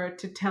customer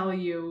to tell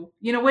you,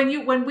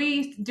 when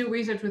we do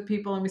research with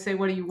people and we say,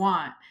 what do you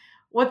want?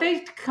 What they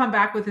come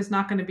back with is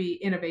not going to be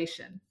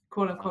innovation,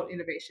 quote Uh-huh. unquote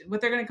innovation.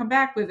 What they're going to come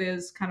back with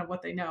is kind of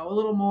what they know, a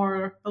little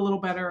more, a little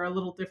better, a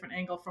little different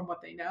angle from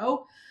what they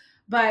know.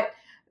 But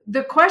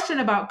the question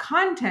about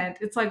content,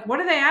 it's like, what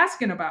are they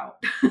asking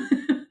about?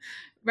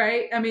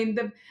 Right? I mean,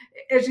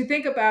 as you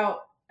think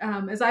about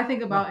as I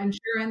think Yeah. about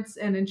insurance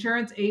and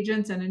insurance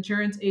agents and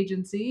insurance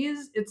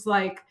agencies, it's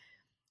like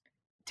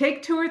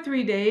take 2 or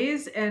 3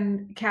 days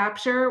and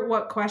capture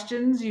what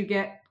questions you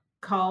get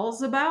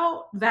calls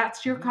about.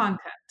 That's your Mhm.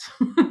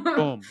 content.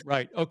 Boom.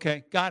 Right.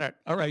 Okay. Got it.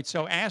 All right.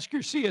 So ask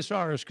your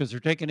CSRs because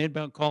they're taking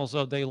inbound calls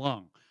all day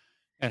long,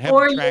 and have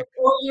them or your track.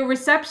 or your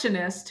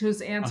receptionist Uh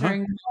huh.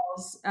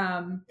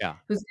 Yeah.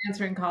 who's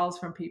answering calls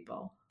from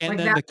people. And Like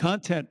then that. the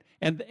content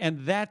and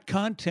that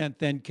content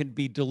then can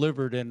be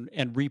delivered and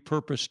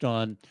repurposed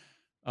on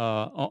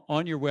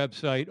your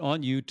website,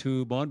 on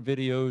YouTube, on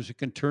videos. It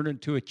can turn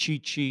into a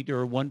cheat sheet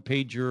or a one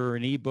pager or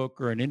an ebook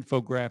or an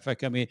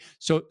infographic. I mean,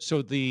 so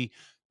the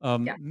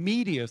Yeah.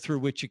 media through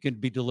which it can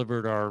be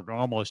delivered are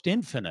almost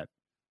infinite.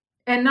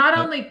 And not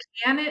Uh, only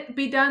can it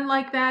be done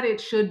like that, it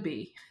should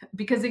be.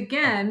 Because oh,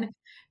 again,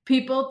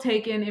 people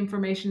take in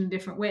information in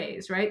different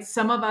ways, right?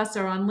 Some of us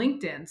are on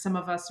LinkedIn, some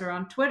of us are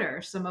on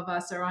Twitter, some of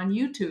us are on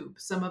YouTube,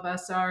 some of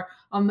us are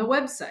on the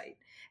website.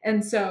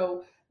 And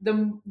so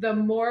the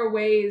more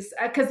ways,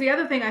 because the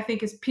other thing I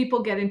think is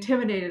people get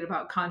intimidated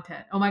about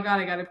content. Oh my God,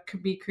 I got to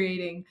be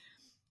creating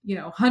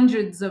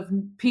hundreds of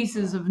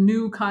pieces of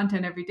new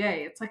content every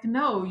day. It's like,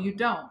 no, you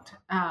don't.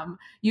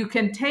 You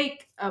can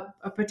take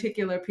a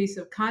particular piece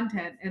of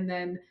content and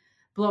then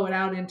blow it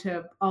out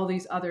into all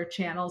these other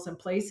channels and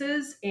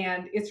places,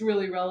 and it's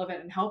really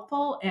relevant and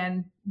helpful,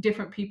 and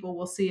different people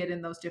will see it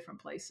in those different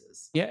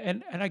places. yeah,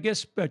 and I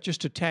guess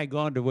just to tag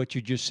on to what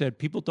you just said,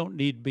 people don't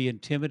need to be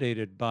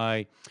intimidated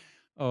by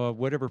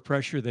whatever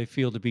pressure they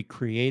feel to be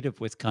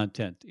creative with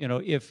content.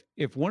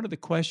 If one of the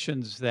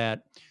questions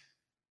that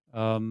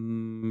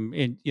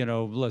and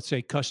let's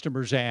say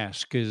customers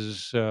ask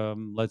is,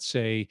 let's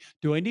say,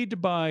 do I need to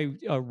buy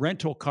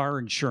rental car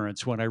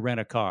insurance when I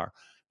rent a car?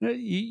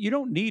 You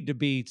don't need to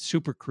be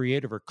super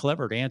creative or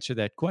clever to answer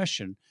that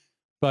question,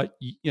 but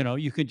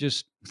you can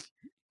just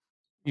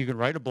you can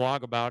write a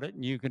blog about it,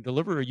 and you can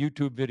deliver a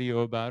YouTube video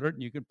about it,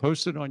 and you can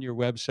post it on your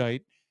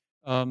website,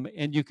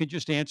 and you can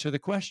just answer the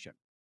question.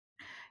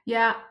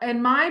 Yeah,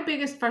 and my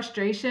biggest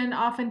frustration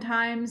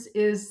oftentimes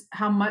is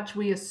how much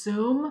we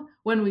assume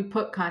when we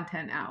put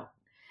content out.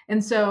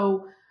 And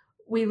so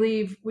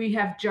we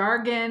have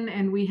jargon,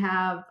 and we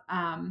have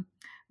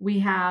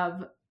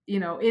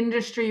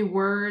industry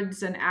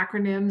words and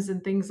acronyms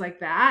and things like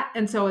that.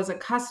 And so as a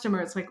customer,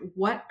 it's like,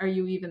 what are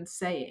you even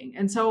saying?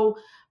 And so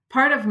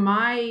part of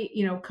my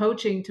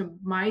coaching to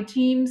my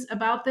teams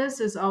about this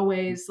is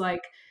always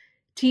like,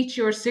 teach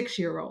your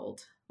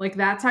 6-year-old. Like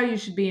that's how you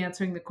should be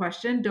answering the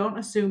question. Don't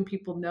assume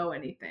people know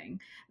anything.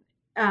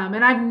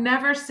 And I've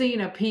never seen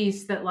a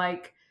piece that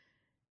like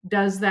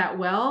does that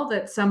well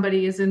that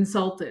somebody is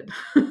insulted,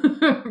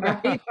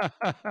 right?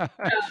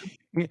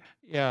 Y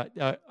yeah,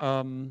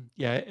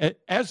 yeah,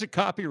 as a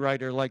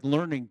copywriter, like,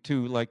 learning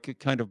to, like,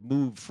 kind of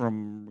move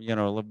from,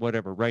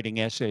 whatever, writing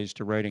essays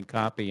to writing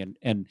copy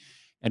and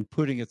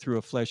putting it through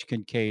a Flesch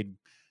Kincaid,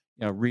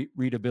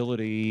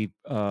 readability,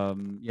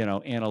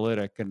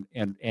 analytic,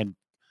 and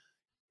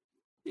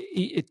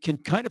it can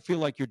kind of feel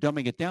like you're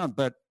dumbing it down,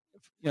 but,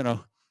 you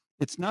know,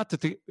 it's not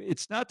that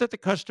the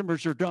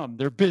customers are dumb,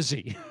 they're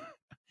busy.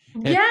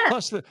 And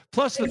Yes,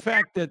 plus the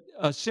fact that,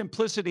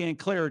 simplicity and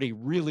clarity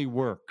really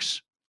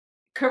works.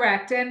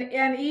 correct. And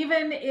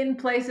even in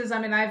places, I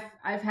mean, I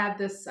have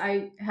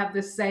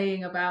this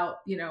saying about,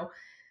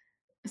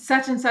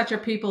 such and such are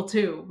people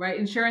too, right?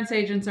 Insurance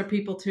agents are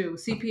people too.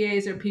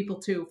 CPAs are people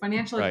too.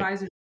 Financial Right.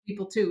 advisors are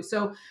people too.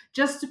 So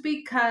just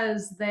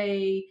because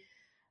they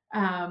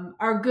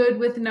are good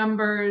with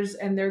numbers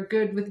and they're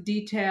good with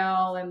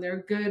detail and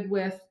they're good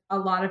with a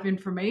lot of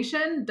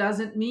information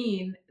doesn't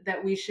mean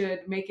that we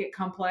should make it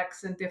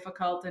complex and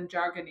difficult and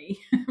jargony,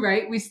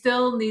 right? We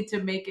still need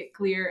to make it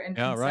clear and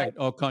Yeah, concise. right.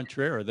 Au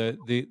contraire,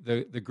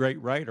 the great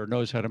writer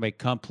knows how to make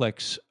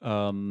complex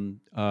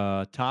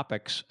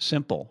topics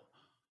simple.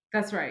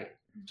 That's right.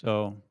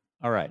 So,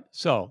 all right.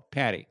 So,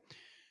 Patti,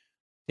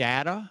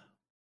 data,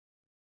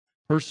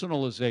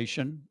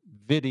 personalization,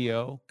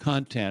 video,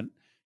 content,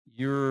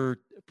 you're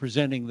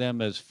presenting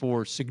them as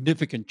four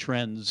significant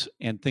trends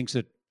and things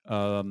that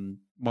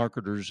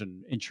marketers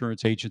and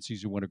insurance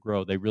agencies who want to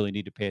grow, they really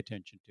need to pay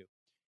attention to.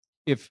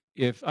 If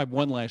I have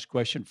one last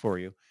question for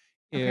you,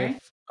 Okay.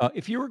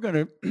 if you were going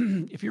to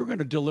if you were going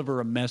to deliver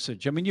a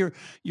message, I mean,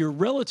 you're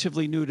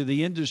relatively new to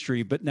the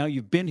industry, but now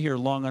you've been here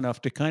long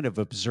enough to kind of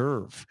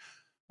observe,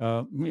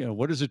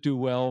 what does it do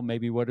well,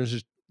 maybe what does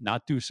it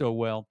not do so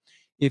well.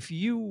 If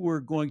you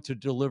were going to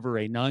deliver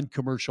a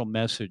non-commercial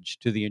message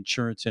to the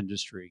insurance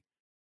industry,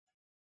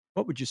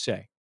 what would you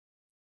say?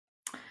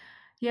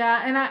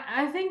 Yeah, and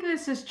I think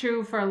this is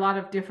true for a lot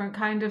of different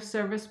kind of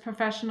service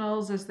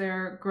professionals as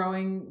they're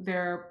growing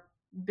their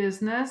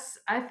business.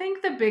 I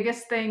think the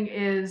biggest thing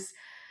is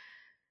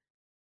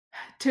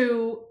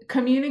to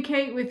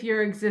communicate with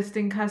your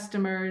existing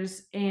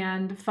customers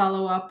and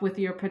follow up with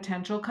your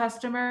potential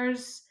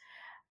customers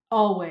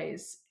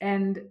always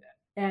and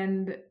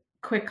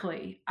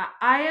quickly.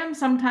 I am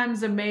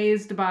sometimes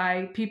amazed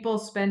by people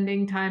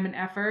spending time and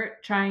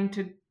effort trying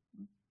to,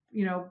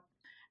 you know,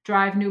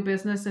 drive new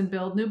business and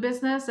build new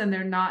business, and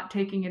they're not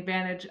taking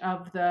advantage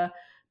of the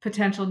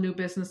potential new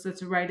business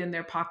that's right in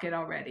their pocket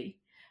already,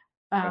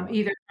 Okay.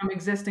 either from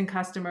existing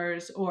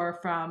customers or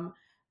from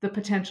the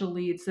potential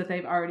leads that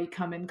they've already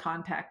come in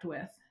contact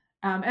with.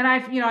 And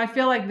I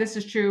feel like this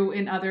is true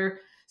in other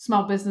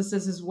small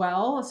businesses as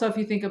well. So if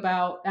you think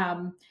about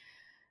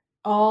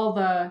all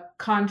the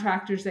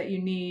contractors that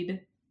you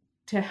need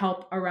to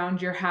help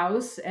around your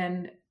house,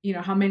 and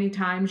how many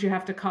times you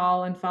have to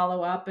call and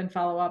follow up and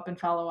follow up and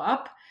follow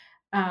up,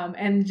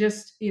 and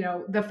just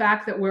the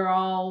fact that we're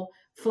all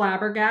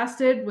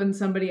flabbergasted when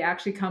somebody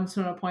actually comes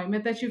to an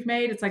appointment that you've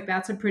made, it's like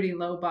that's a pretty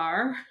low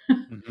bar.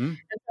 Hmm. And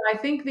so I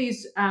think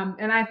these,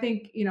 and I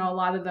think a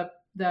lot of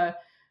the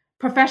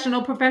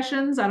professional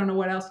professions, I don't know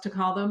what else to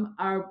call them,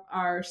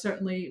 are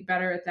certainly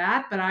better at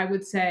that. But I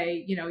would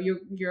say,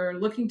 you're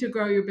looking to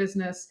grow your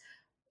business,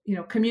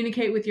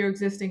 communicate with your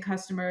existing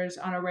customers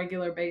on a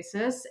regular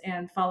basis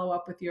and follow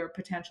up with your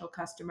potential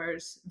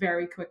customers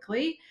very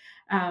quickly,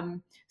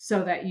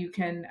 so that you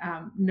can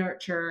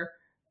nurture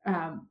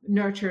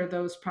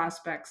those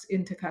prospects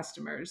into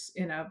customers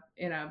in a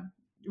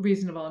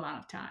reasonable amount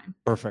of time.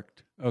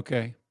 Perfect.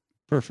 Okay.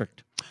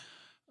 Perfect.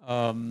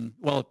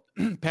 Well,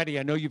 Patti,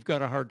 I know you've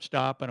got a hard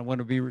stop, and I want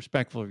to be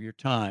respectful of your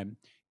time.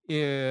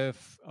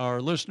 If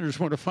our listeners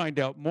want to find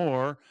out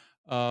more,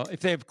 if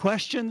they have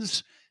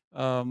questions,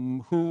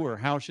 who or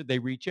how should they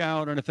reach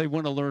out? And if they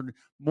want to learn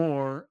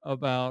more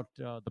about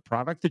the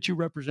product that you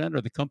represent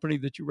or the company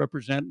that you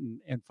represent,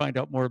 and find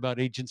out more about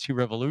Agency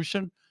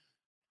Revolution,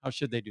 how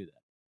should they do that?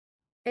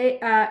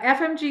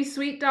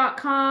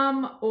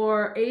 FMGSuite.com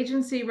or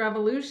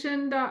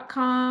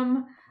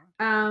agencyrevolution.com.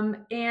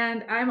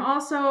 And I'm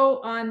also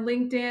on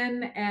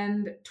LinkedIn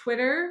and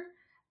Twitter.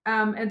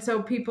 And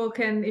so people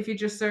can, if you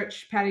just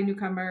search Patti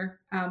Newcomer,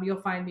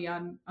 you'll find me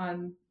on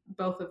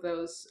both of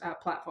those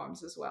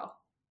platforms as well.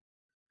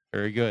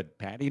 Very good.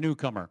 Patti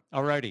Newcomer.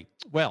 All righty.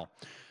 Well,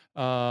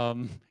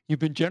 you've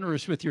been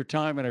generous with your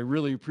time, and I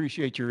really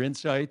appreciate your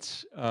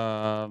insights.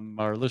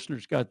 Our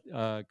listeners got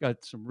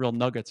some real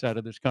nuggets out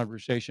of this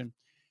conversation,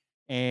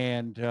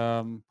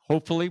 and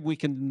hopefully we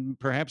can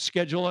perhaps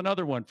schedule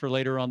another one for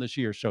later on this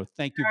year. So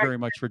thank you All right. very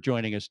much for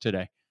joining us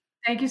today.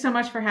 Thank you so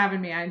much for having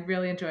me. I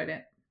really enjoyed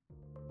it.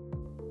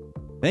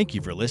 Thank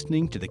you for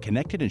listening to the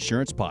Connected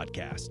Insurance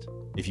Podcast.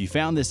 If you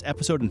found this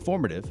episode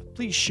informative,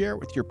 please share it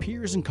with your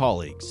peers and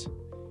colleagues.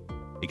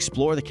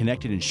 Explore the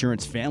Connected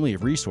Insurance family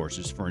of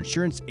resources for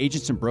insurance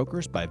agents and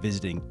brokers by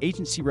visiting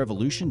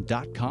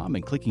agencyrevolution.com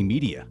and clicking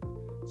media.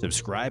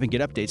 Subscribe and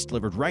get updates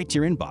delivered right to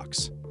your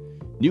inbox.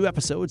 New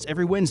episodes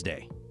every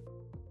Wednesday.